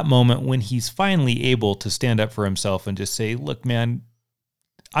that moment when he's finally able to stand up for himself and just say, look, man,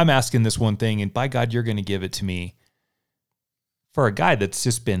 I'm asking this one thing, and by God, you're going to give it to me. For a guy that's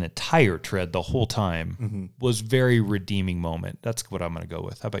just been a tire tread the whole time, was very redeeming moment. That's what I'm going to go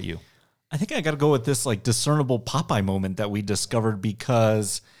with. How about you? I think I got to go with this discernible Popeye moment that we discovered,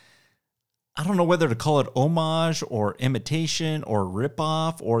 because I don't know whether to call it homage or imitation or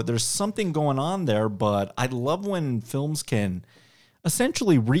ripoff, or there's something going on there, but I love when films can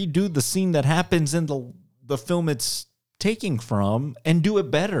essentially redo the scene that happens in the film it's taking from and do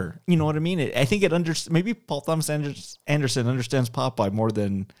it better. You know what I mean? I think maybe Paul Thomas Anderson understands Popeye more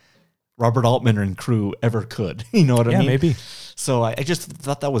than Robert Altman and crew ever could. You know what I mean? Maybe. So I just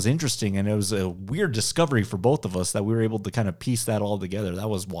thought that was interesting, and it was a weird discovery for both of us that we were able to kind of piece that all together. That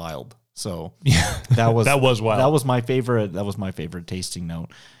was wild. So Yeah, that was that was wild. That was my favorite. That was my favorite tasting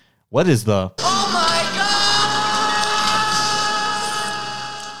note. What is the? Oh my God!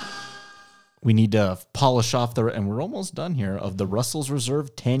 We need to polish off and we're almost done here, of the Russell's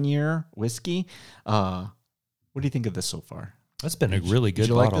Reserve 10-year whiskey. What do you think of this so far? That's been a really good Did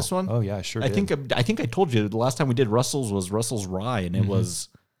you like bottle. this one? Oh, yeah, I sure did. I think I told you the last time we did Russell's was Russell's Rye, and it was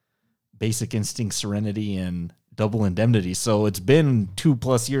Basic Instinct, Serenity, and Double Indemnity. So it's been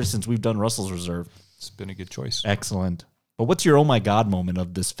 2+ years since we've done Russell's Reserve. It's been a good choice. Excellent. But what's your oh my God moment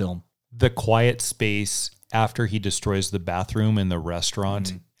of this film? The quiet space after he destroys the bathroom in the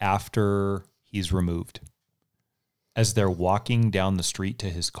restaurant after he's removed. As they're walking down the street to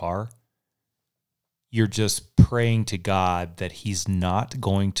his car, you're just praying to God that he's not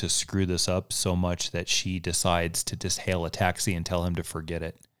going to screw this up so much that she decides to just hail a taxi and tell him to forget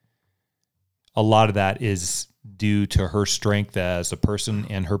it. A lot of that is due to her strength as a person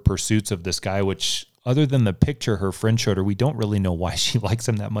and her pursuits of this guy, which, other than the picture her friend showed her, we don't really know why she likes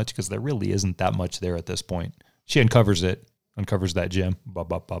him that much, because there really isn't that much there at this point. She uncovers that gem.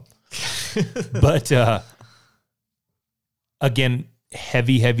 But again,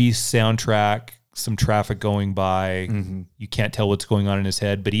 heavy soundtrack, some traffic going by. You can't tell what's going on in his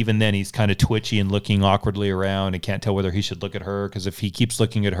head, but even then he's kind of twitchy and looking awkwardly around and can't tell whether he should look at her, because if he keeps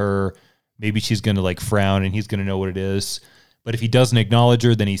looking at her, maybe she's going to frown and he's going to know what it is. But if he doesn't acknowledge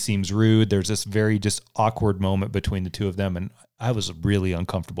her, then he seems rude. There's this very just awkward moment between the two of them, and I was really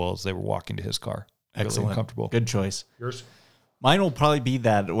uncomfortable as they were walking to his car. Excellent. Really uncomfortable. Good choice. Yours? Mine will probably be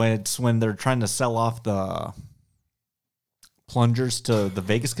that when they're trying to sell off the plungers to the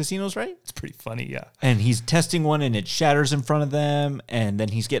Vegas casinos, right? It's pretty funny, yeah. And he's testing one and it shatters in front of them, and then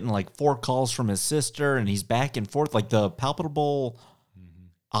he's getting 4 calls from his sister, and he's back and forth. The palpable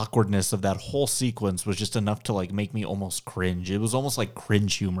awkwardness of that whole sequence was just enough to make me almost cringe. It was almost like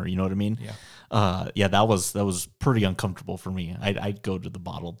cringe humor, you know what I mean? Yeah. That was pretty uncomfortable for me. I'd go to the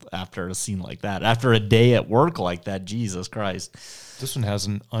bottle after a scene like that. After a day at work like that, Jesus Christ. This one has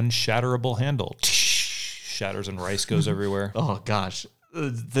an unshatterable handle. Shatters and rice goes everywhere. Oh gosh,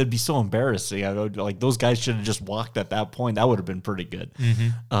 that'd be so embarrassing. I would, those guys should have just walked at that point. That would have been pretty good.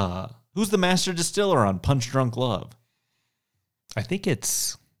 Who's the master distiller on Punch Drunk Love? I think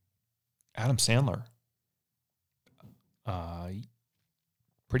it's Adam Sandler.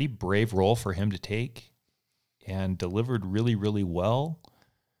 Pretty brave role for him to take, and delivered really, really well.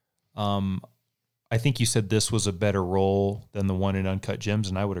 I think you said this was a better role than the one in Uncut Gems,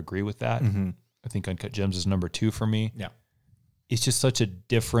 and I would agree with that. I think Uncut Gems is number 2 for me. Yeah. It's just such a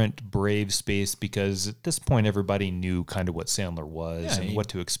different, brave space, because at this point, everybody knew kind of what Sandler was and what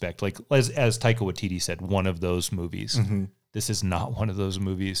to expect. As Taika Waititi said, one of those movies. This is not one of those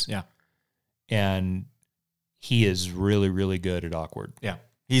movies. Yeah. And he is really, really good at awkward. Yeah.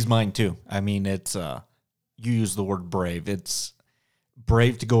 He's mine too. I mean, it's, you use the word brave. It's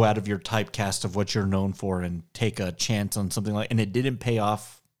brave to go out of your typecast of what you're known for and take a chance on something and it didn't pay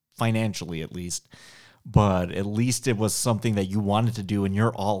off financially, at least, but at least it was something that you wanted to do and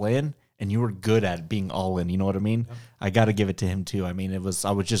you're all in, and you were good at being all in. You know what I mean? Yep. I got to give it to him too. I mean, I was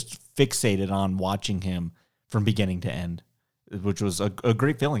just fixated on watching him from beginning to end. which was a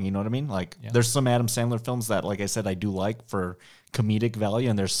great feeling. You know what I mean? Like, there's some Adam Sandler films that, like I said, I do like for comedic value,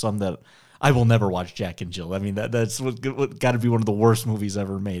 and there's some that I will never watch. Jack and Jill. I mean, that's what got to be one of the worst movies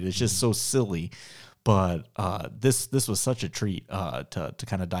ever made. It's just so silly. But this was such a treat to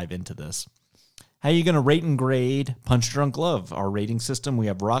kind of dive into this. How are you going to rate and grade Punch Drunk Love? Our rating system, we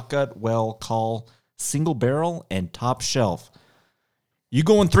have Rock Gut, Well, Call, Single Barrel, and Top Shelf. You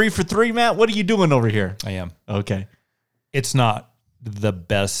going 3 for 3, Matt? What are you doing over here? I am. Okay. It's not the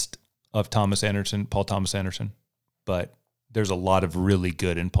best of Paul Thomas Anderson, but there's a lot of really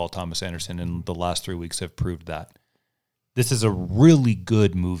good in Paul Thomas Anderson, and the last 3 weeks have proved that. This is a really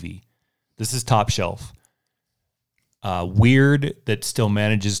good movie. This is top shelf. Weird that still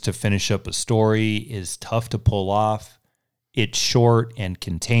manages to finish up a story is tough to pull off. It's short and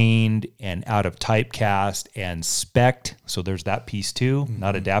contained and out of typecast and spec'd. So there's that piece too.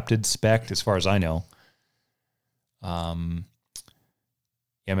 Not adapted, spec'd as far as I know. Yeah,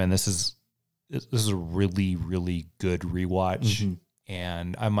 man, this is a really, really good rewatch.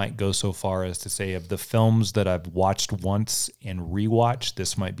 And I might go so far as to say of the films that I've watched once and rewatched,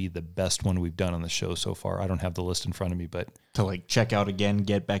 this might be the best one we've done on the show so far. I don't have the list in front of me, but to like check out again,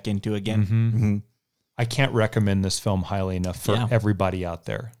 get back into again. I can't recommend this film highly enough for everybody out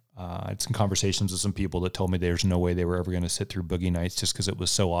there. I had some conversations with some people that told me there's no way they were ever going to sit through Boogie Nights just because it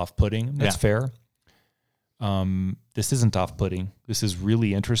was so off-putting. That's fair. This isn't off-putting. This is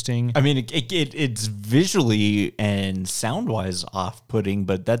really interesting. I mean, it's visually and sound-wise off-putting,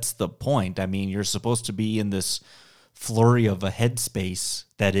 but that's the point. I mean, you're supposed to be in this flurry of a headspace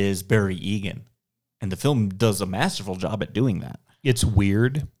that is Barry Egan, and the film does a masterful job at doing that. It's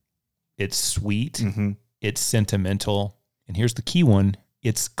weird. It's sweet. It's sentimental. And here's the key one.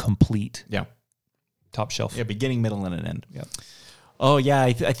 It's complete. Yeah. Top shelf. Yeah, beginning, middle, and an end. Yeah. Oh, yeah,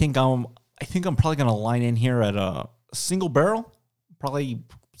 I think I'm probably going to line in here at a single barrel, probably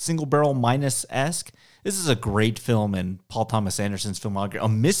single barrel minus-esque. This is a great film in Paul Thomas Anderson's filmography, a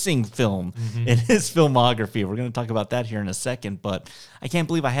missing film in his filmography. We're going to talk about that here in a second, but I can't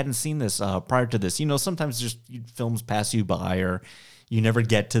believe I hadn't seen this prior to this. You know, sometimes just films pass you by, or you never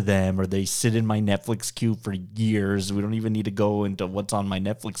get to them, or they sit in my Netflix queue for years. We don't even need to go into what's on my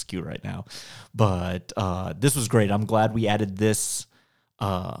Netflix queue right now. But this was great. I'm glad we added this.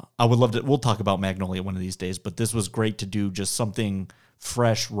 I would love to, we'll talk about Magnolia one of these days, but this was great to do just something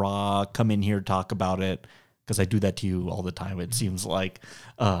fresh, raw, come in here, talk about it, because I do that to you all the time, it seems like.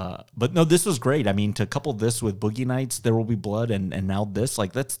 But no, this was great. I mean, to couple this with Boogie Nights, There Will Be Blood, and now this,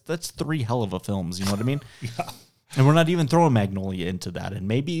 like that's 3 hell of a films, you know what I mean? Yeah. And we're not even throwing Magnolia into that. And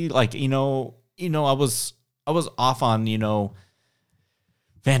maybe like, I was off on,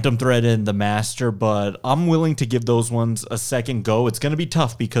 Phantom Thread and The Master, but I'm willing to give those ones a second go. It's going to be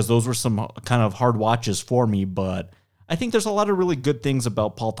tough because those were some kind of hard watches for me, but I think there's a lot of really good things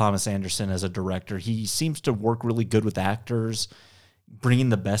about Paul Thomas Anderson as a director. He seems to work really good with actors, bringing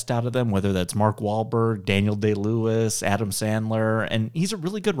the best out of them, whether that's Mark Wahlberg, Daniel Day-Lewis, Adam Sandler, and he's a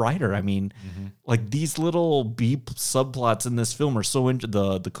really good writer. I mean, like these little B subplots in this film are so into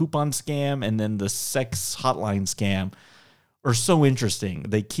the coupon scam and then the sex hotline scam are so interesting.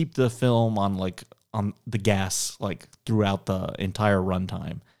 They keep the film on the gas like throughout the entire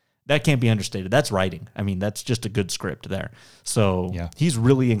runtime. That can't be understated. That's writing. I mean, that's just a good script there. So he's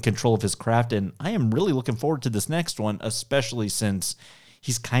really in control of his craft, and I am really looking forward to this next one, especially since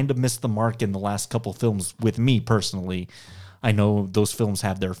he's kind of missed the mark in the last couple films with me personally. I know those films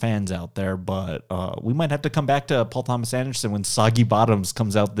have their fans out there, but we might have to come back to Paul Thomas Anderson when Soggy Bottoms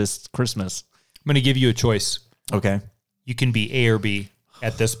comes out this Christmas. I'm going to give you a choice. Okay. You can be A or B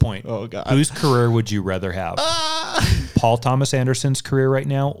at this point. Oh, God. Whose career would you rather have? Paul Thomas Anderson's career right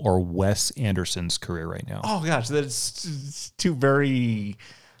now or Wes Anderson's career right now? Oh, gosh. That's two very...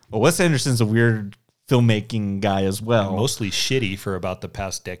 Well, Wes Anderson's a weird filmmaking guy as well. Mostly shitty for about the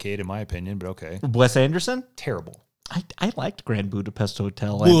past decade, in my opinion, but okay. Wes Anderson? Terrible. I liked Grand Budapest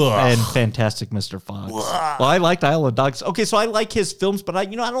Hotel and Fantastic Mr. Fox. Well, I liked Isle of Dogs. Okay, so I like his films, but I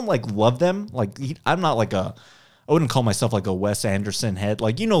don't love them. I'm not I wouldn't call myself like a Wes Anderson head.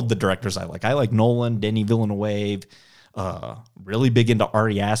 The directors I like. I like Nolan, Denis Villeneuve. Really big into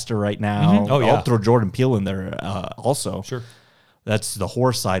Ari Aster right now. Oh, yeah. I'll throw Jordan Peele in there also. Sure. That's the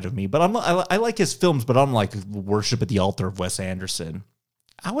horror side of me. But I like his films, but I'm like worship at the altar of Wes Anderson.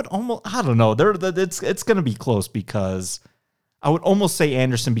 I don't know. It's going to be close because I would almost say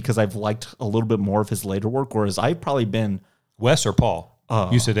Anderson because I've liked a little bit more of his later work, whereas I've probably been... Wes or Paul?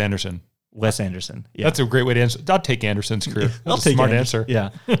 You said Anderson. Wes Anderson. Yeah. That's a great way to answer. I'll take Anderson's career. That's a smart answer. Yeah.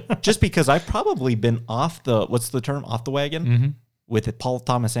 Just because I've probably been off the wagon with Paul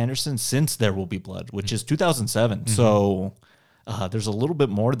Thomas Anderson since There Will Be Blood, which is 2007. So there's a little bit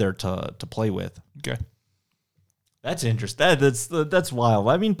more there to play with. Okay. That's interesting. That's wild.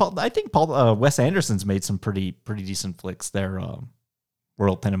 I mean, I think Wes Anderson's made some pretty decent flicks there.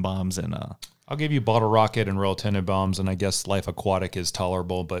 Royal Tenenbaums and I'll give you Bottle Rocket and Royal Tenenbaums, and I guess Life Aquatic is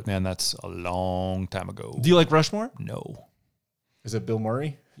tolerable, but man, that's a long time ago. Do you like Rushmore? No. Is it Bill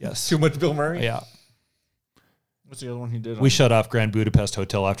Murray? Yes. Too much Bill Murray? Yeah. What's the other one he did? We shut off Grand Budapest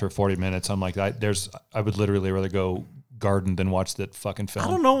Hotel after 40 minutes. I'm like, I would literally rather go garden than watch that fucking film. I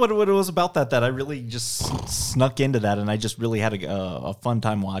don't know what it was about that I really just snuck into that, and I just really had a fun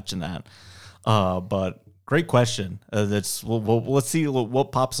time watching that. But great question. Let's see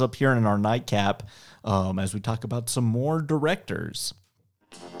what pops up here in our nightcap as we talk about some more directors.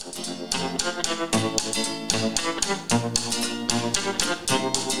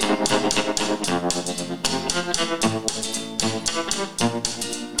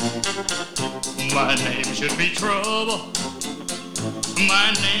 My name should be trouble.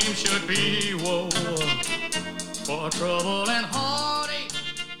 My name should be woe. For trouble and heartache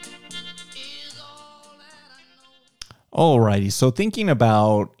is all that I know. Alrighty, so thinking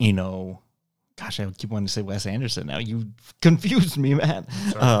about, gosh, I keep wanting to say Wes Anderson now. You confused me, man.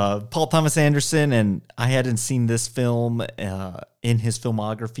 Paul Thomas Anderson, and I hadn't seen this film in his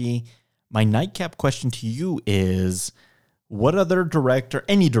filmography. My nightcap question to you is, what other director,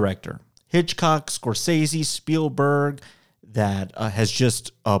 any director, Hitchcock, Scorsese, Spielberg, that has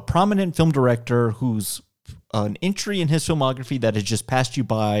just a prominent film director who's an entry in his filmography that has just passed you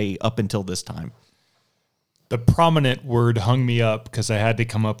by up until this time? The prominent word hung me up because I had to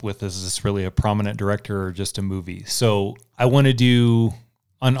come up with, is this really a prominent director or just a movie? So I want to do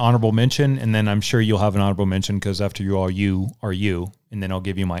an honorable mention, and then I'm sure you'll have an honorable mention because after you are you, and then I'll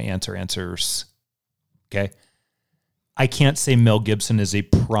give you my answers. Okay? I can't say Mel Gibson is a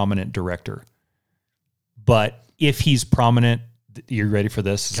prominent director, but if he's prominent, you're ready for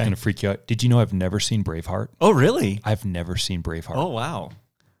this? It's going to freak you out. Did you know I've never seen Braveheart? Oh, really? I've never seen Braveheart. Oh, wow.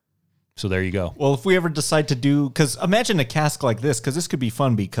 So there you go. Well, if we ever decide to do, because imagine a cask like this, because this could be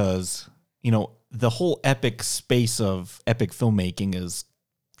fun because, the whole epic space of epic filmmaking is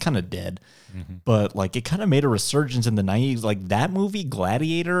kind of dead. Mm-hmm. But like it kind of made a resurgence in the 90s, like that movie,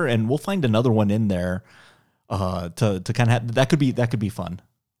 Gladiator, and we'll find another one in there to kind of have, that could be fun.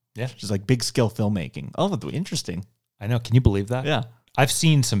 Yeah. Just like big scale filmmaking. Oh, interesting. I know. Can you believe that? Yeah. I've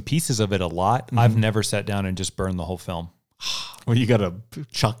seen some pieces of it a lot. Mm-hmm. I've never sat down and just burned the whole film. Well, you got to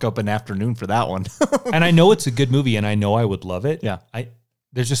chalk up an afternoon for that one. And I know it's a good movie and I know I would love it. Yeah.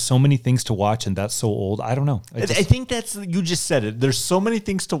 There's just so many things to watch and that's so old. I don't know. I think you just said it. There's so many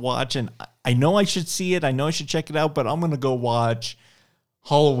things to watch and I know I should see it. I know I should check it out, but I'm going to go watch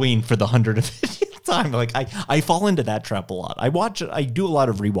Halloween for the 150th time. Like I fall into that trap a lot. I do a lot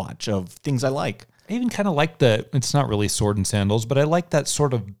of rewatch of things I like. I even kind of like it's not really Sword and Sandals, but I like that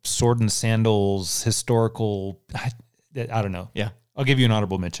sort of Sword and Sandals historical, I don't know. Yeah. I'll give you an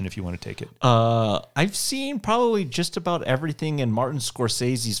honorable mention if you want to take it. I've seen probably just about everything in Martin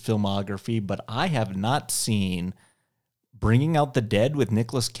Scorsese's filmography, but I have not seen Bringing Out the Dead with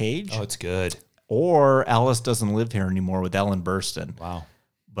Nicolas Cage. Oh, it's good. Or Alice Doesn't Live Here Anymore with Ellen Burstyn. Wow.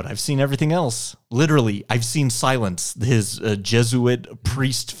 But I've seen everything else. Literally, I've seen Silence, his Jesuit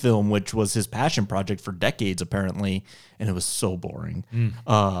priest film, which was his passion project for decades, apparently, and it was so boring.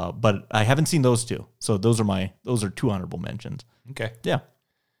 But I haven't seen those two. So those are two honorable mentions. Okay. Yeah.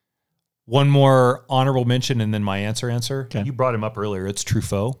 One more honorable mention and then my answer. Okay. You brought him up earlier. It's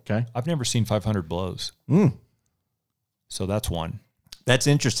Truffaut. Okay. I've never seen 500 Blows. So that's one. That's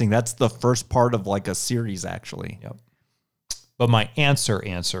interesting. That's the first part of like a series, actually. Yep. But my answer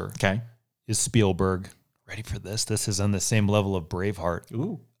Okay. is Spielberg. Ready for this? This is on the same level of Braveheart.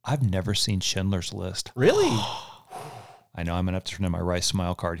 Ooh. I've never seen Schindler's List. Really? I know I'm going to have to turn in my Rice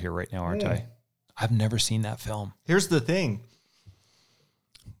Smile card here right now, aren't I? I've never seen that film. Here's the thing.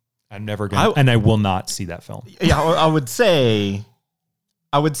 I'm never going to, and I will not see that film. Yeah, I would say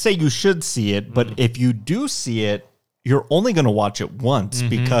you should see it, but if you do see it, you're only going to watch it once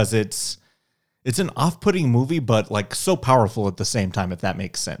because it's an off-putting movie, but like so powerful at the same time, if that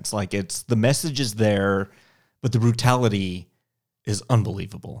makes sense. Like the message is there, but the brutality is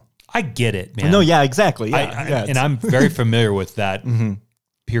unbelievable. I get it, man. No, yeah, exactly. Yeah, and I'm very familiar with that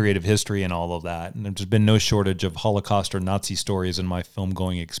period of history and all of that. And there's been no shortage of Holocaust or Nazi stories in my film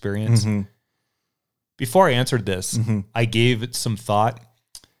going experience. Before I answered this, I gave it some thought.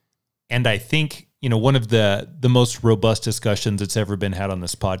 And I think, one of the most robust discussions that's ever been had on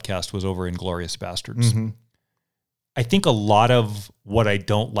this podcast was over Inglourious Bastards. I think a lot of what I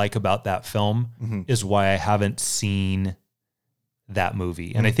don't like about that film is why I haven't seen that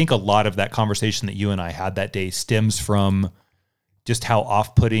movie. And I think a lot of that conversation that you and I had that day stems from just how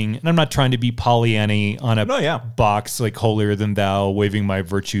off-putting, and I'm not trying to be Pollyanna on a box like holier than thou, waving my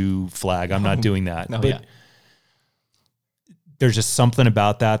virtue flag. I'm not doing that. But there's just something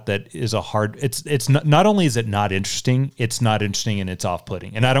about that is a hard, it's not only is it not interesting, it's not interesting and it's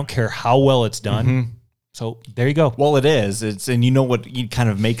off-putting. And I don't care how well it's done. So there you go. Well, it is. And you know what kind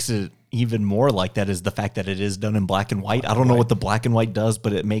of makes it even more like that is the fact that it is done in black and white. I don't know what the black and white does,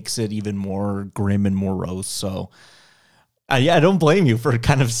 but it makes it even more grim and morose. So I don't blame you for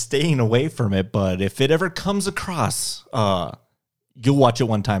kind of staying away from it. But if it ever comes across, you'll watch it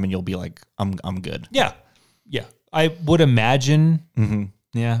one time and you'll be like, I'm good. Yeah. Yeah. I would imagine.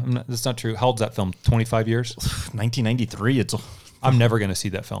 Yeah. That's not true. How old's that film? 25 years? 1993. I'm never going to see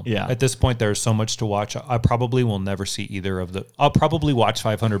that film. Yeah. At this point, there's so much to watch. I probably will never see either of the. I'll probably watch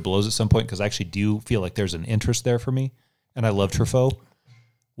 500 Blows at some point because I actually do feel like there's an interest there for me. And I love Truffaut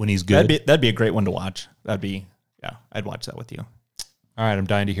when he's good. That'd be a great one to watch. I'd watch that with you. All right. I'm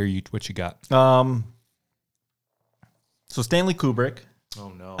dying to hear what you got. So Stanley Kubrick.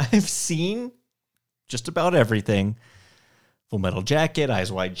 Oh, no. I've seen just about everything. Full Metal Jacket,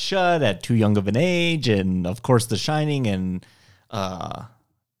 Eyes Wide Shut, At Too Young of an Age, and of course The Shining, and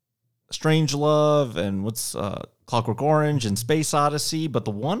Strangelove, and Clockwork Orange, and Space Odyssey. But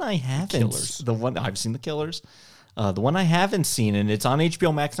the one I haven't, I've seen The Killers. The one I haven't seen, and it's on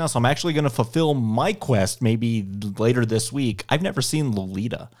HBO Max now, so I'm actually going to fulfill my quest maybe later this week. I've never seen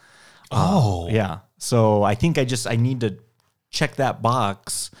Lolita. Yeah. So I think I need to check that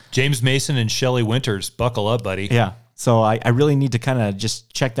box. James Mason and Shelley Winters, buckle up, buddy. Yeah. So I really need to kind of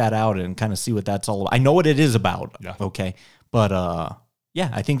just check that out and kind of see what that's all about. I know what it is about. Yeah. Okay. But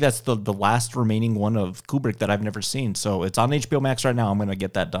I think that's the last remaining one of Kubrick that I've never seen. So it's on HBO Max right now. I'm going to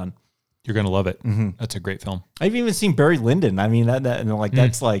get that done. You're going to love it. That's a great film. I've even seen Barry Lyndon. I mean,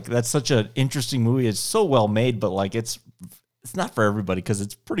 that's such an interesting movie. It's so well made, but like it's not for everybody because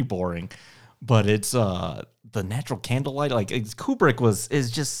it's pretty boring. But it's The Natural Candlelight. Like Kubrick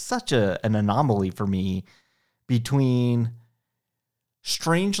is just such an anomaly for me between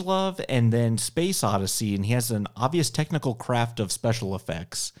Strangelove and then Space Odyssey, and he has an obvious technical craft of special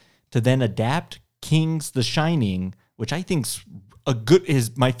effects to then adapt King's The Shining, which I think's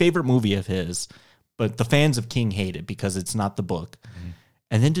is my favorite movie of his, but the fans of King hate it because it's not the book.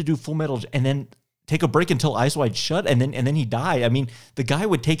 And then to do Full Metal, and then take a break until Eyes Wide Shut, and then he died. I mean, the guy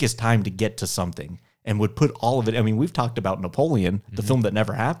would take his time to get to something and would put all of it. I mean, we've talked about Napoleon, the film that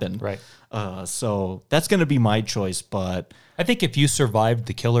never happened. Right. So that's going to be my choice, but I think if you survived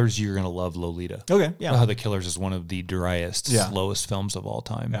The Killers, you're going to love Lolita. okay, yeah. The Killers is one of the driest, slowest films of all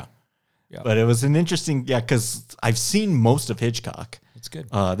time. Yeah. But it was an interesting, because I've seen most of Hitchcock. It's good.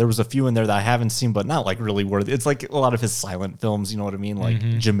 There was a few in there that I haven't seen, but not like really worthy. It's like a lot of his silent films, you know what I mean? Like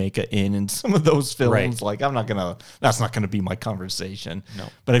Jamaica Inn and some of those films. Right. Like that's not gonna be my conversation. No.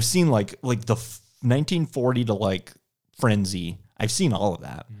 But I've seen like the 1940 to like Frenzy. I've seen all of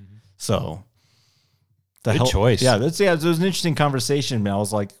that. So Good choice. Yeah, it was an interesting conversation. And I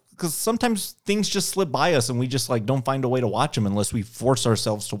was like, because sometimes things just slip by us and we just like don't find a way to watch them unless we force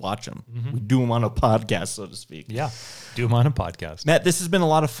ourselves to watch them. We do them on a podcast, so to speak. Yeah. Do them on a podcast. Matt, this has been a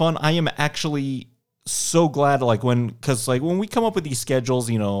lot of fun. I am actually so glad, because when we come up with these schedules,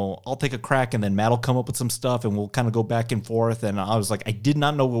 I'll take a crack and then Matt will come up with some stuff and we'll kind of go back and forth. And I was like, I did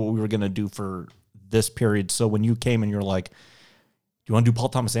not know what we were going to do for this period. So when you came and you're like, do you want to do Paul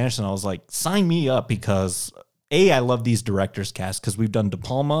Thomas Anderson? I was like, sign me up because I love these directors cast because we've done De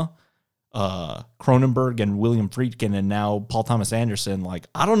Palma, Cronenberg, and William Friedkin, and now Paul Thomas Anderson. Like,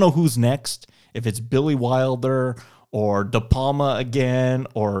 I don't know who's next, if it's Billy Wilder or De Palma again,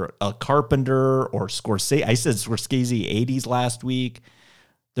 or a Carpenter or Scorsese. I said Scorsese 80s last week.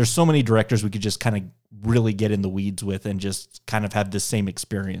 There's so many directors we could just kind of really get in the weeds with and just kind of have this same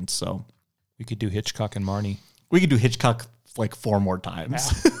experience. So We could do Hitchcock and Marnie. we could do Hitchcock like 4 more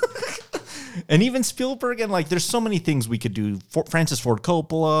times. And even Spielberg, and like there's so many things we could do. Francis Ford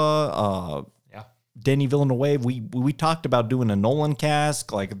Coppola, Denis Villeneuve. We talked about doing a Nolan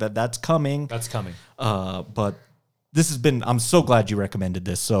cast, like that's coming. That's coming. But this has been, I'm so glad you recommended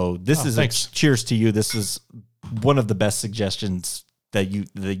this. So this is thanks. cheers to you. This is one of the best suggestions that you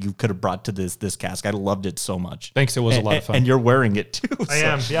could have brought to this cast. I loved it so much. Thanks. It was a lot of fun. And you're wearing it too. I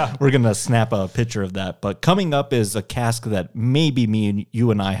am, yeah. We're going to snap a picture of that. But coming up is a cast that maybe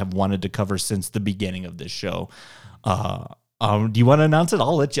you and I have wanted to cover since the beginning of this show. Do you want to announce it?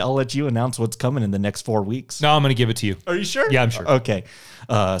 I'll let you announce what's coming in the next 4 weeks. No, I'm going to give it to you. Are you sure? Yeah, I'm sure. Okay.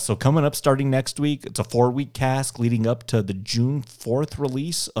 So coming up starting next week, it's a 4-week cast leading up to the June 4th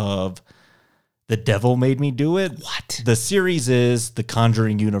release of The Devil Made Me Do It. What? The series is the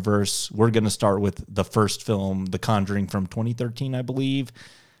Conjuring universe. We're going to start with the first film, The Conjuring from 2013, I believe.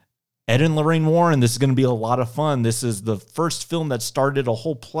 Ed and Lorraine Warren, this is going to be a lot of fun. This is the first film that started a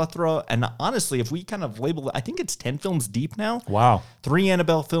whole plethora. And honestly, if we kind of label it, I think it's 10 films deep now. Wow. 3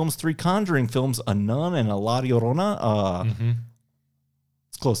 Annabelle films, 3 Conjuring films, a Nun, and a La Llorona.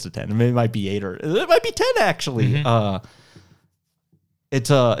 It's close to 10. I mean, it might be 8 or it might be 10 actually. It's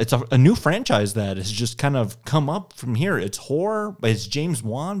a new franchise that has just kind of come up from here. It's horror, but it's James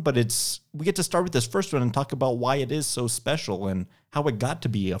Wan, but we get to start with this first one and talk about why it is so special and how it got to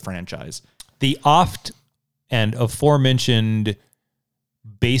be a franchise. The oft and aforementioned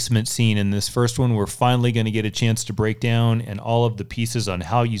basement scene in this first one, we're finally going to get a chance to break down, and all of the pieces on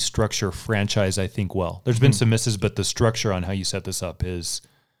how you structure franchise, I think, well. There's been some misses, but the structure on how you set this up is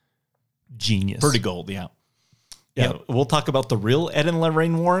genius. Pretty gold, yeah. Yeah, we'll talk about the real Ed and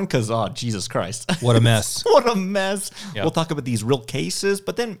Lorraine Warren because, oh, Jesus Christ. What a mess. What a mess. Yeah. We'll talk about these real cases,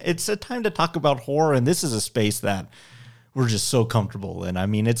 but then it's a time to talk about horror, and this is a space that we're just so comfortable in. I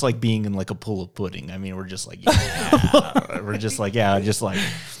mean, it's like being in like a pool of pudding. I mean, we're just like, yeah. We're just like, yeah, just like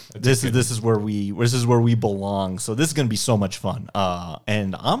this is where we belong. So this is going to be so much fun.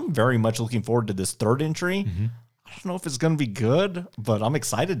 And I'm very much looking forward to this third entry. I don't know if it's going to be good, but I'm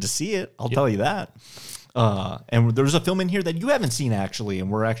excited to see it. I'll tell you that. And there's a film in here that you haven't seen actually, and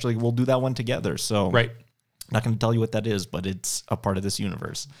we'll do that one together. So Right. Not going to tell you what that is, but it's a part of this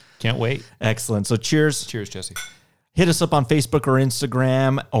universe. Can't wait. Excellent. So cheers. Cheers, Jesse. Hit us up on Facebook or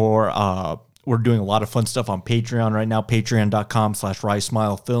Instagram, or we're doing a lot of fun stuff on Patreon right now.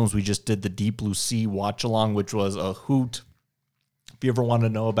 Patreon.com/RyeSmileFilms. We just did the Deep Blue Sea watch along, which was a hoot. If you ever want to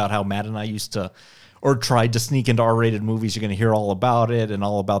know about how Matt and I used to or tried to sneak into R-rated movies, you're going to hear all about it and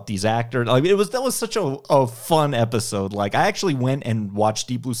all about these actors. Like that was such a fun episode. Like I actually went and watched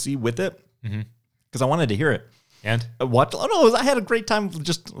Deep Blue Sea with it because I wanted to hear it. And I had a great time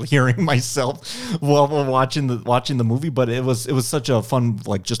just hearing myself while watching the movie. But it was such a fun,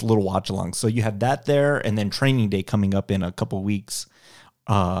 like just a little watch along. So you had that there, and then Training Day coming up in a couple weeks.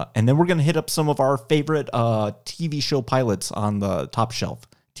 And then we're going to hit up some of our favorite TV show pilots on the top shelf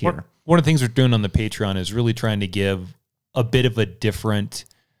tier. One of the things we're doing on the Patreon is really trying to give a bit of a different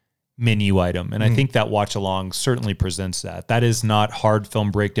menu item. And I think that watch along certainly presents that. That is not hard film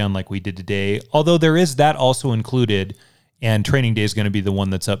breakdown like we did today, although there is that also included. And Training Day is going to be the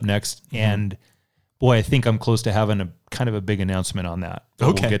one that's up next. And boy, I think I'm close to having a kind of a big announcement on that. But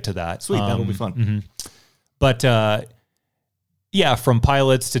Okay. We'll get to that. Sweet. That'll be fun. But yeah, from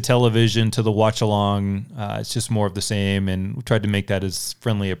pilots to television to the watch along, it's just more of the same. And we tried to make that as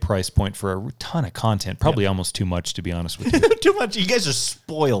friendly a price point for a ton of content. Probably almost too much, to be honest with you. Too much. You guys are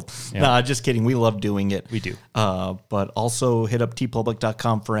spoiled. Yeah. Nah, just kidding. We love doing it. We do. But also hit up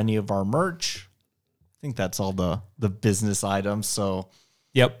tpublic.com for any of our merch. I think that's all the business items. So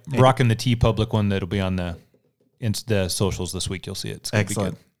Yep, rocking the TeePublic one that'll be on the socials this week. You'll see it. It's gonna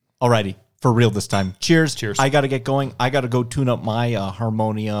excellent. be Alrighty. For real this time. Cheers. Cheers. I got to get going. I got to go tune up my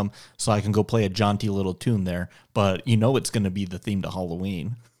harmonium so I can go play a jaunty little tune there. But it's going to be the theme to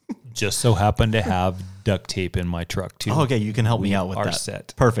Halloween. good. Just so happen to have duct tape in my truck too. Okay, you can help me out with are that.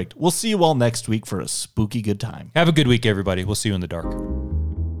 set. Perfect. We'll see you all next week for a spooky good time. Have a good week, everybody. We'll see you in the dark.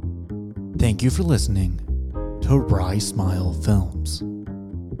 Thank you for listening to Rye Smile Films.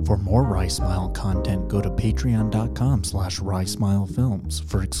 For more Rye Smile content, go to patreon.com/RyeSmileFilms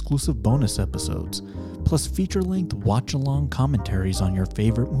for exclusive bonus episodes, plus feature-length watch-along commentaries on your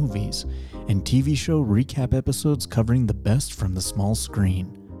favorite movies, and TV show recap episodes covering the best from the small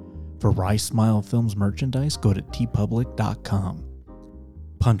screen. For Rye Smile Films merchandise, go to tpublic.com.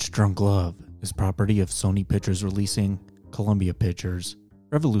 Punch Drunk Love is property of Sony Pictures Releasing, Columbia Pictures,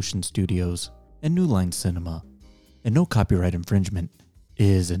 Revolution Studios, and New Line Cinema, and no copyright infringement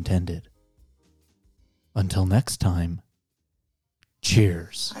is intended. Until next time,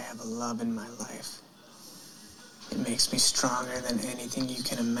 cheers. I have a love in my life. It makes me stronger than anything you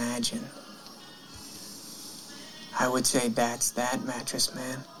can imagine. I would say that's that, Mattress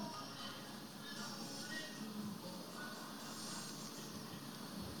Man.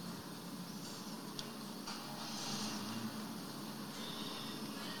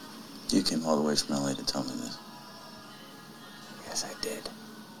 You came all the way from LA to tell me this. Yes, I did.